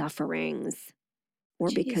their sufferings,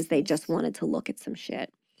 or because they just wanted to look at some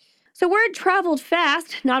shit. So word traveled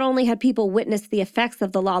fast. Not only had people witnessed the effects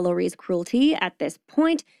of the LaLaurie's cruelty at this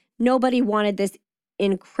point, nobody wanted this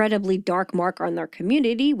incredibly dark mark on their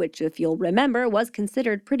community, which, if you'll remember, was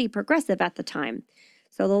considered pretty progressive at the time.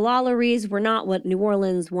 So the LaLauries were not what New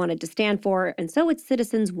Orleans wanted to stand for, and so its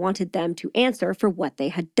citizens wanted them to answer for what they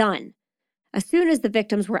had done. As soon as the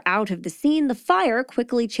victims were out of the scene, the fire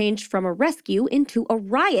quickly changed from a rescue into a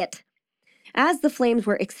riot. As the flames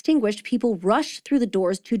were extinguished, people rushed through the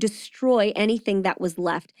doors to destroy anything that was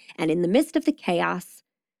left, and in the midst of the chaos,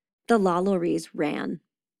 the LaLauries ran.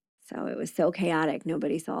 So it was so chaotic,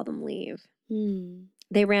 nobody saw them leave.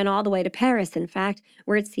 They ran all the way to Paris, in fact,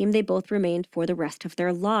 where it seemed they both remained for the rest of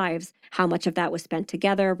their lives. How much of that was spent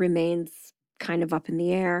together remains kind of up in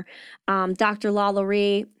the air. Dr.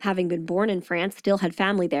 LaLaurie, having been born in France, still had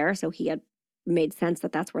family there, so he had made sense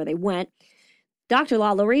that that's where they went. Dr.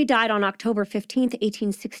 LaLaurie died on October 15th,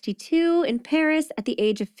 1862 in Paris at the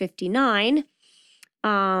age of 59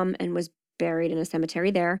 and was buried in a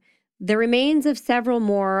cemetery there. The remains of several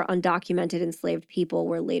more undocumented enslaved people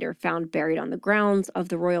were later found buried on the grounds of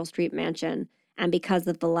the Royal Street Mansion. And because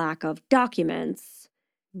of the lack of documents,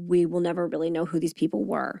 we will never really know who these people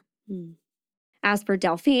were. As for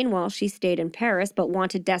Delphine, well, she stayed in Paris but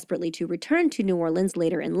wanted desperately to return to New Orleans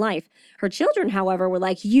later in life. Her children, however, were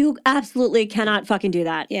like, you absolutely cannot fucking do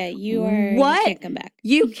that. Yeah, you can't come back.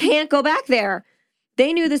 You can't go back there.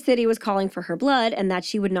 They knew the city was calling for her blood and that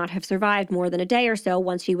she would not have survived more than a day or so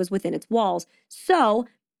once she was within its walls. So,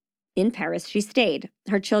 in Paris, she stayed.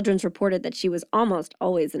 Her children's reported that she was almost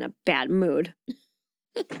always in a bad mood.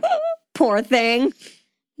 Poor thing.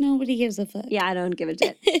 Nobody gives a fuck. Yeah, I don't give a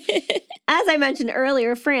shit. As I mentioned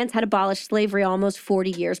earlier, France had abolished slavery almost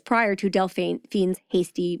 40 years prior to Delphine's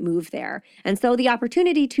hasty move there. And so the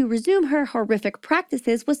opportunity to resume her horrific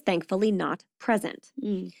practices was thankfully not present.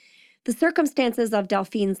 The circumstances of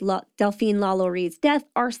Delphine LaLaurie's death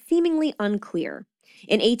are seemingly unclear.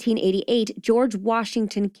 In 1888, George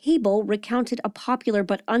Washington Cable recounted a popular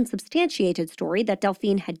but unsubstantiated story that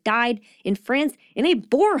Delphine had died in France in a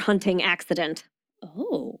boar hunting accident.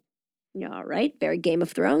 Oh. All right, very Game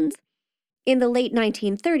of Thrones. In the late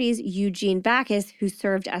 1930s, Eugene Backus, who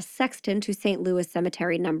served as sexton to St. Louis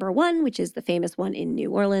Cemetery No. 1, which is the famous one in New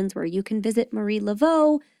Orleans where you can visit Marie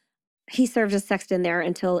Laveau, he served as sexton there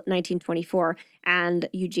until 1924, and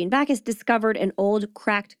Eugene Backus discovered an old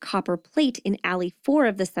cracked copper plate in Alley 4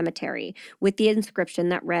 of the cemetery with the inscription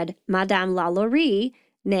that read, Madame LaLaurie,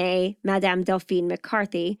 née Madame Delphine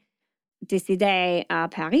McCarthy, décédée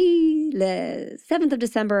à Paris le 7th of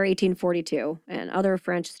December, 1842, and other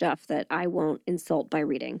French stuff that I won't insult by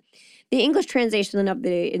reading. The English translation of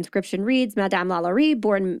the inscription reads, Madame LaLaurie,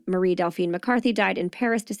 born Marie Delphine McCarthy, died in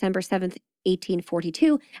Paris, December 7th,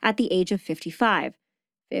 1842, at the age of 55.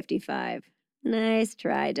 55. Nice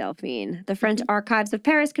try, Delphine. The French archives of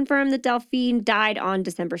Paris confirm that Delphine died on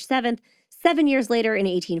December 7th, 7 years later in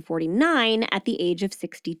 1849, at the age of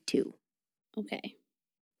 62. Okay.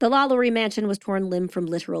 The LaLaurie mansion was torn limb from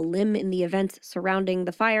literal limb in the events surrounding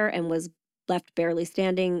the fire and was left barely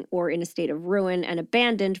standing or in a state of ruin and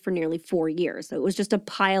abandoned for nearly 4 years. So it was just a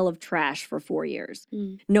pile of trash for 4 years.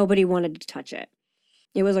 Nobody wanted to touch it.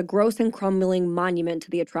 It was a gross and crumbling monument to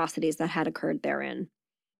the atrocities that had occurred therein.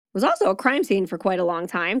 It was also a crime scene for quite a long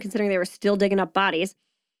time, considering they were still digging up bodies.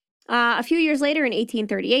 A few years later, in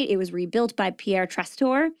 1838, it was rebuilt by Pierre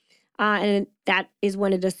Trastor, and that is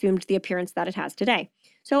when it assumed the appearance that it has today.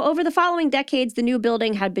 So over the following decades, the new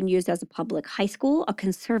building had been used as a public high school, a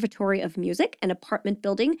conservatory of music, an apartment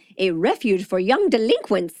building, a refuge for young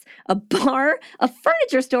delinquents, a bar, a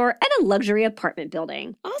furniture store, and a luxury apartment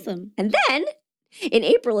building. Awesome. And then, in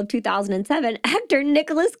April of 2007, actor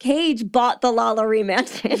Nicolas Cage bought the LaLaurie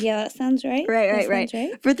mansion. Yeah, that sounds right. Right.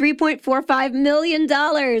 For $3.45 million.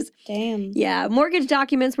 Damn. Yeah, mortgage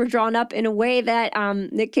documents were drawn up in a way that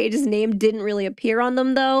Nick Cage's name didn't really appear on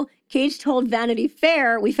them, though. Cage told Vanity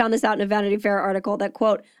Fair, we found this out in a Vanity Fair article, that,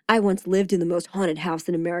 quote, I once lived in the most haunted house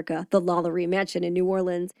in America, the LaLaurie Mansion in New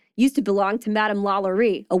Orleans. Used to belong to Madame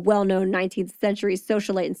LaLaurie, a well-known 19th century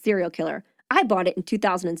socialite and serial killer. I bought it in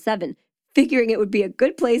 2007, figuring it would be a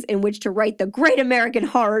good place in which to write the great American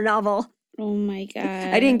horror novel. Oh my God.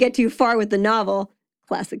 I didn't get too far with the novel.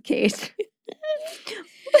 Classic Cage.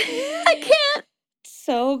 I can't.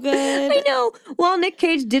 So good. I know. While Nick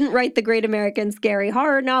Cage didn't write the great American scary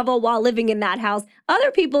horror novel while living in that house, other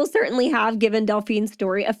people certainly have given Delphine's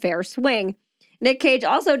story a fair swing. Nick Cage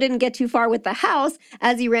also didn't get too far with the house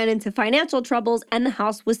as he ran into financial troubles and the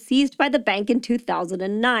house was seized by the bank in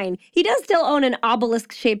 2009. He does still own an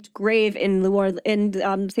obelisk-shaped grave in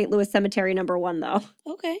St. Louis Cemetery No. 1, though.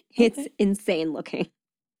 Okay. It's insane looking.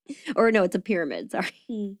 Or no, it's a pyramid,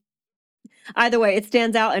 sorry. Either way, it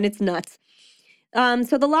stands out and it's nuts.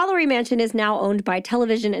 So the LaLaurie Mansion is now owned by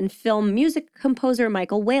television and film music composer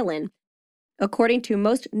Michael Whalen. According to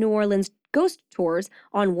most New Orleans ghost tours,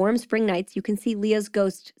 on warm spring nights, you can see Leah's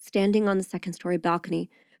ghost standing on the second-story balcony,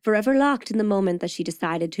 forever locked in the moment that she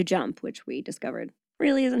decided to jump, which we discovered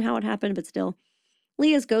really isn't how it happened, but still.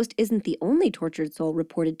 Leah's ghost isn't the only tortured soul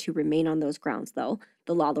reported to remain on those grounds, though.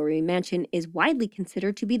 The LaLaurie Mansion is widely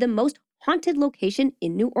considered to be the most haunted location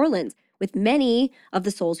in New Orleans, with many of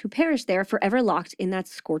the souls who perished there forever locked in that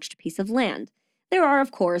scorched piece of land. There are,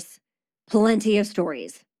 of course, plenty of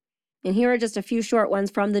stories. And here are just a few short ones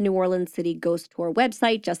from the New Orleans City Ghost Tour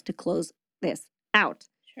website just to close this out.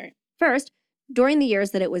 Sure. First, during the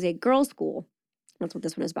years that it was a girls' school, that's what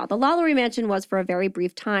this one is about. The LaLaurie Mansion was for a very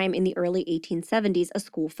brief time in the early 1870s a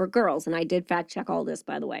school for girls. And I did fact check all this,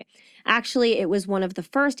 by the way. Actually, it was one of the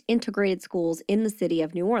first integrated schools in the city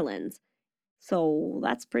of New Orleans. So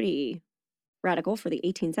that's pretty radical for the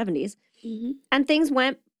 1870s. Mm-hmm. And things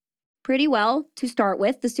went pretty well to start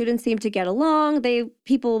with. The students seemed to get along.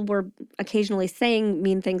 People were occasionally saying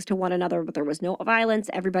mean things to one another, but there was no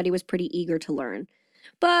violence. Everybody was pretty eager to learn.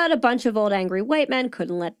 But a bunch of old angry white men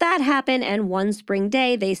couldn't let that happen, and one spring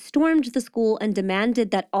day they stormed the school and demanded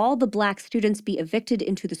that all the black students be evicted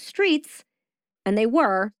into the streets, and they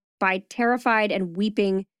were, by terrified and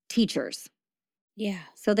weeping teachers. Yeah.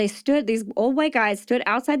 So these old white guys stood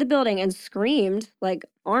outside the building and screamed, like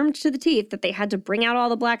armed to the teeth, that they had to bring out all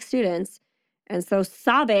the black students. And so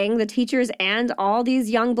sobbing, the teachers and all these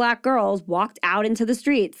young black girls walked out into the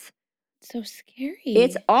streets. So scary.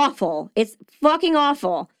 It's awful. It's fucking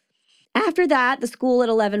awful. After that, the school at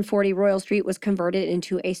 1140 Royal Street was converted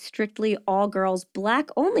into a strictly all-girls,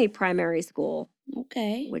 black-only primary school.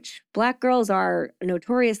 Okay. Which black girls are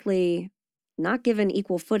notoriously not given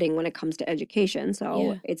equal footing when it comes to education.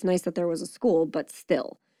 So It's nice that there was a school, but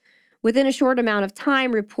still. Within a short amount of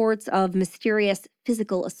time, reports of mysterious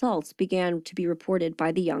physical assaults began to be reported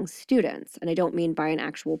by the young students. And I don't mean by an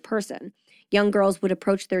actual person. Young girls would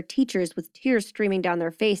approach their teachers with tears streaming down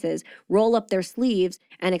their faces, roll up their sleeves,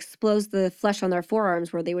 and expose the flesh on their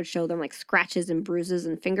forearms where they would show them like scratches and bruises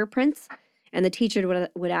and fingerprints. And the teacher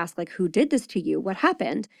would ask, like, who did this to you? What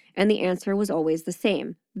happened? And the answer was always the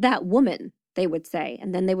same. That woman, they would say.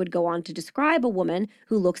 And then they would go on to describe a woman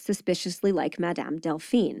who looked suspiciously like Madame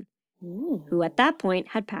Delphine, who at that point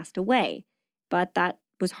had passed away. But that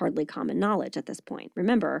was hardly common knowledge at this point.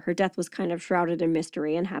 Remember, her death was kind of shrouded in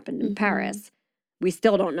mystery and happened in Paris. We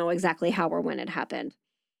still don't know exactly how or when it happened.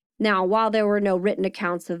 Now, while there were no written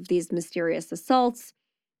accounts of these mysterious assaults,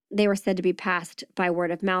 they were said to be passed by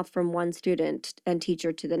word of mouth from one student and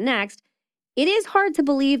teacher to the next. It is hard to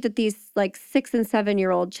believe that these like 6 and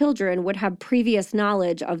 7-year-old children would have previous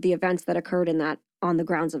knowledge of the events that occurred on the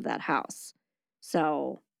grounds of that house.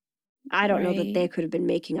 So I don't know that they could have been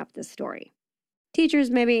making up this story.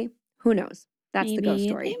 Teachers, maybe. Who knows? That's the ghost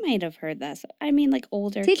story. They might have heard this. I mean, like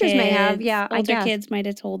older teachers kids. May have, yeah. Older kids might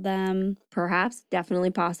have told them. Perhaps, definitely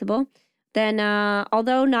possible. Then,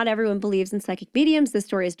 although not everyone believes in psychic mediums, this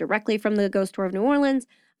story is directly from the Ghost Tour of New Orleans.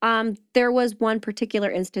 There was one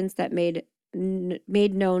particular instance that made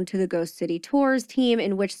known to the Ghost City Tours team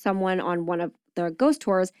in which someone on one of the ghost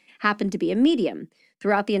tours happened to be a medium.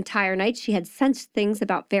 Throughout the entire night, she had sensed things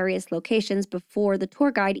about various locations before the tour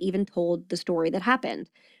guide even told the story that happened.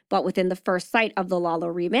 But within the first sight of the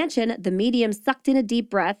LaLaurie Mansion, the medium sucked in a deep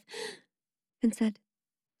breath and said,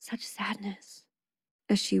 "Such sadness,"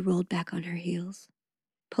 as she rolled back on her heels.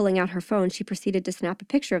 Pulling out her phone, she proceeded to snap a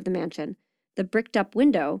picture of the mansion. The bricked-up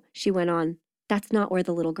window, she went on, "That's not where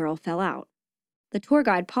the little girl fell out." The tour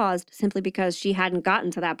guide paused simply because she hadn't gotten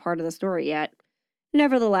to that part of the story yet.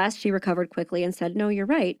 Nevertheless, she recovered quickly and said, "No, you're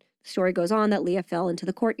right." The story goes on that Leah fell into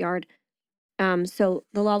the courtyard. So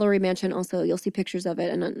the LaLaurie Mansion, also, you'll see pictures of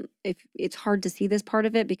it, and if it's hard to see this part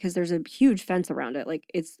of it because there's a huge fence around it. Like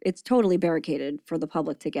it's totally barricaded for the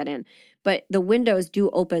public to get in. But the windows do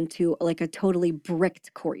open to like a totally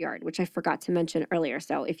bricked courtyard, which I forgot to mention earlier.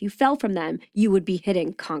 So if you fell from them, you would be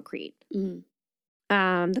hitting concrete.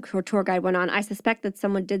 The tour guide went on, "I suspect that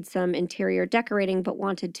someone did some interior decorating but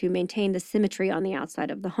wanted to maintain the symmetry on the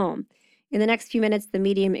outside of the home. In the next few minutes, the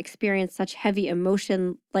medium experienced such heavy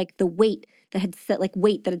emotion, like the weight that had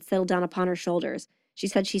settled down upon her shoulders. She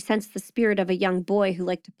said she sensed the spirit of a young boy who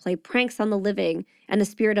liked to play pranks on the living and the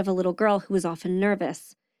spirit of a little girl who was often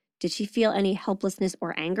nervous. Did she feel any helplessness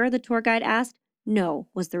or anger?" the tour guide asked. "No,"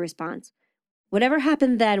 was the response. "Whatever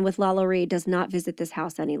happened then with LaLaurie does not visit this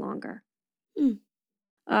house any longer."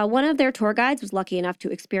 One of their tour guides was lucky enough to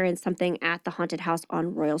experience something at the haunted house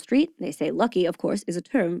on Royal Street. They say lucky, of course, is a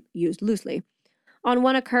term used loosely. On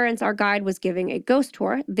one occurrence, our guide was giving a ghost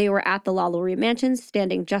tour. They were at the Lalaurie Mansion,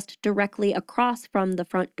 standing just directly across from the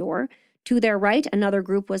front door. To their right, another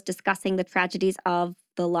group was discussing the tragedies of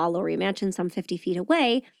the Lalaurie Mansion some 50 feet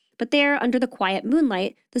away. But there, under the quiet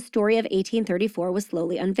moonlight, the story of 1834 was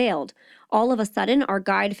slowly unveiled. All of a sudden, our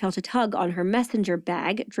guide felt a tug on her messenger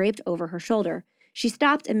bag draped over her shoulder. She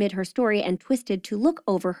stopped amid her story and twisted to look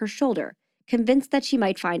over her shoulder, convinced that she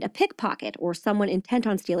might find a pickpocket or someone intent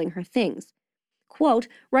on stealing her things. Quote,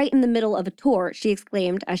 right in the middle of a tour, she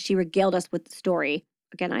exclaimed as she regaled us with the story.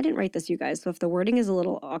 Again, I didn't write this, you guys, so if the wording is a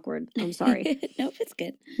little awkward, I'm sorry. Nope, it's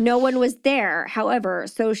good. No one was there, however,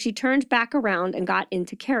 so she turned back around and got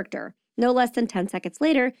into character. No less than 10 seconds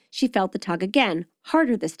later, she felt the tug again,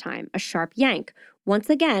 harder this time, a sharp yank. Once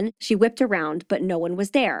again, she whipped around, but no one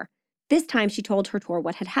was there. This time, she told her tour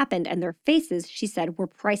what had happened, and their faces, she said, were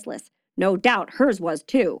priceless. No doubt hers was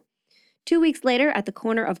too. 2 weeks later, at the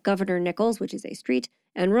corner of Governor Nichols, which is a street,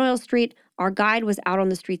 and Royal Street, our guide was out on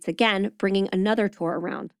the streets again, bringing another tour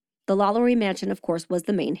around. The Lalaurie Mansion, of course, was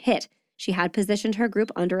the main hit. She had positioned her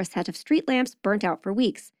group under a set of street lamps burnt out for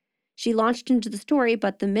weeks. She launched into the story,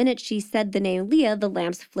 but the minute she said the name Leah, the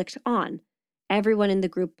lamps flicked on. Everyone in the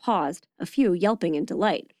group paused, a few yelping in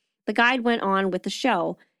delight. The guide went on with the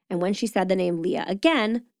show, and when she said the name Leah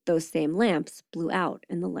again, those same lamps blew out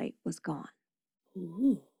and the light was gone.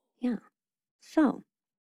 Ooh. Yeah. So,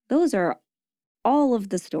 those are all of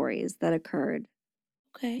the stories that occurred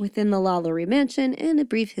Okay. within the Lalaurie Mansion and a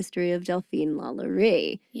brief history of Delphine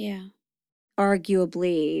Lalaurie. Yeah.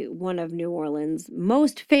 Arguably, one of New Orleans'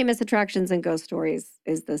 most famous attractions and ghost stories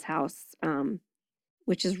is this house,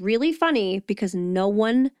 which is really funny because no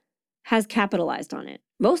one has capitalized on it.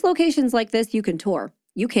 Most locations like this you can tour.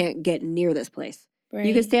 You can't get near this place. Right.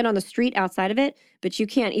 You can stand on the street outside of it, but you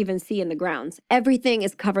can't even see in the grounds. Everything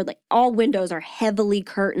is covered, like all windows are heavily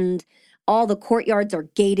curtained. All the courtyards are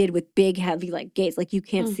gated with big, heavy like gates. Like you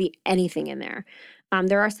can't see anything in there.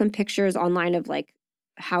 There are some pictures online of like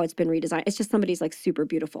how it's been redesigned. It's just somebody's like super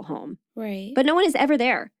beautiful home. Right. But no one is ever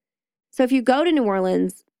there. So if you go to New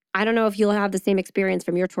Orleans, I don't know if you'll have the same experience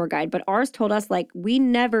from your tour guide, but ours told us like we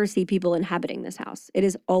never see people inhabiting this house. It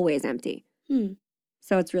is always empty.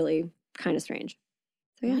 So it's really kind of strange.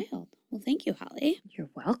 So, yeah. Wild. Well, thank you, Holly. You're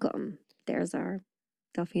welcome. There's our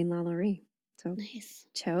Delphine Lalaurie. So Nice.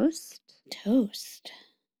 toast, Toast.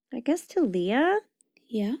 I guess, to Leah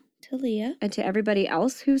Yeah, to Leah. and to everybody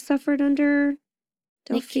else who suffered under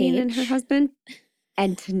Delphine and her Cage. husband,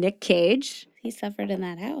 and to Nick Cage. He suffered in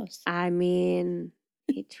that house. I mean,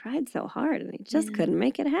 he tried so hard and he just Yeah. couldn't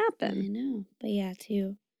make it I happen. know. But yeah,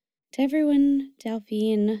 to everyone,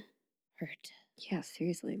 Delphine hurt. Yeah,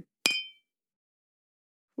 seriously.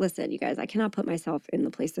 Listen, you guys, I cannot put myself in the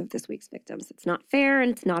place of this week's victims. It's not fair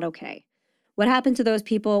and it's not okay. What happened to those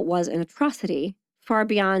people was an atrocity far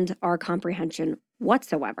beyond our comprehension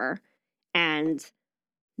whatsoever. And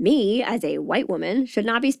me, as a white woman, should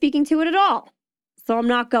not be speaking to it at all. So I'm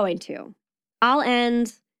not going to. I'll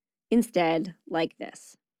end instead like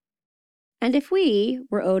this. And if we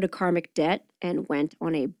were owed a karmic debt and went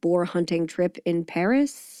on a boar hunting trip in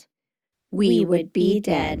Paris, we would be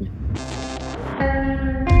dead.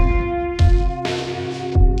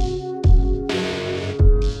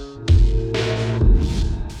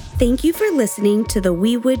 Thank you for listening to the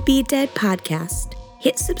We Would Be Dead podcast.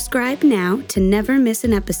 Hit subscribe now to never miss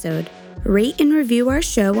an episode. Rate and review our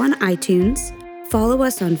show on iTunes. Follow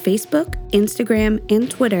us on Facebook, Instagram,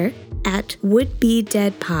 and Twitter at Would Be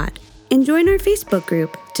Dead Pod. And join our Facebook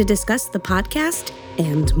group to discuss the podcast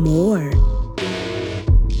and more.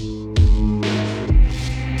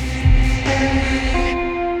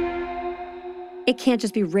 It can't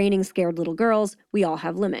just be raining scared little girls. We all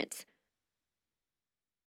have limits.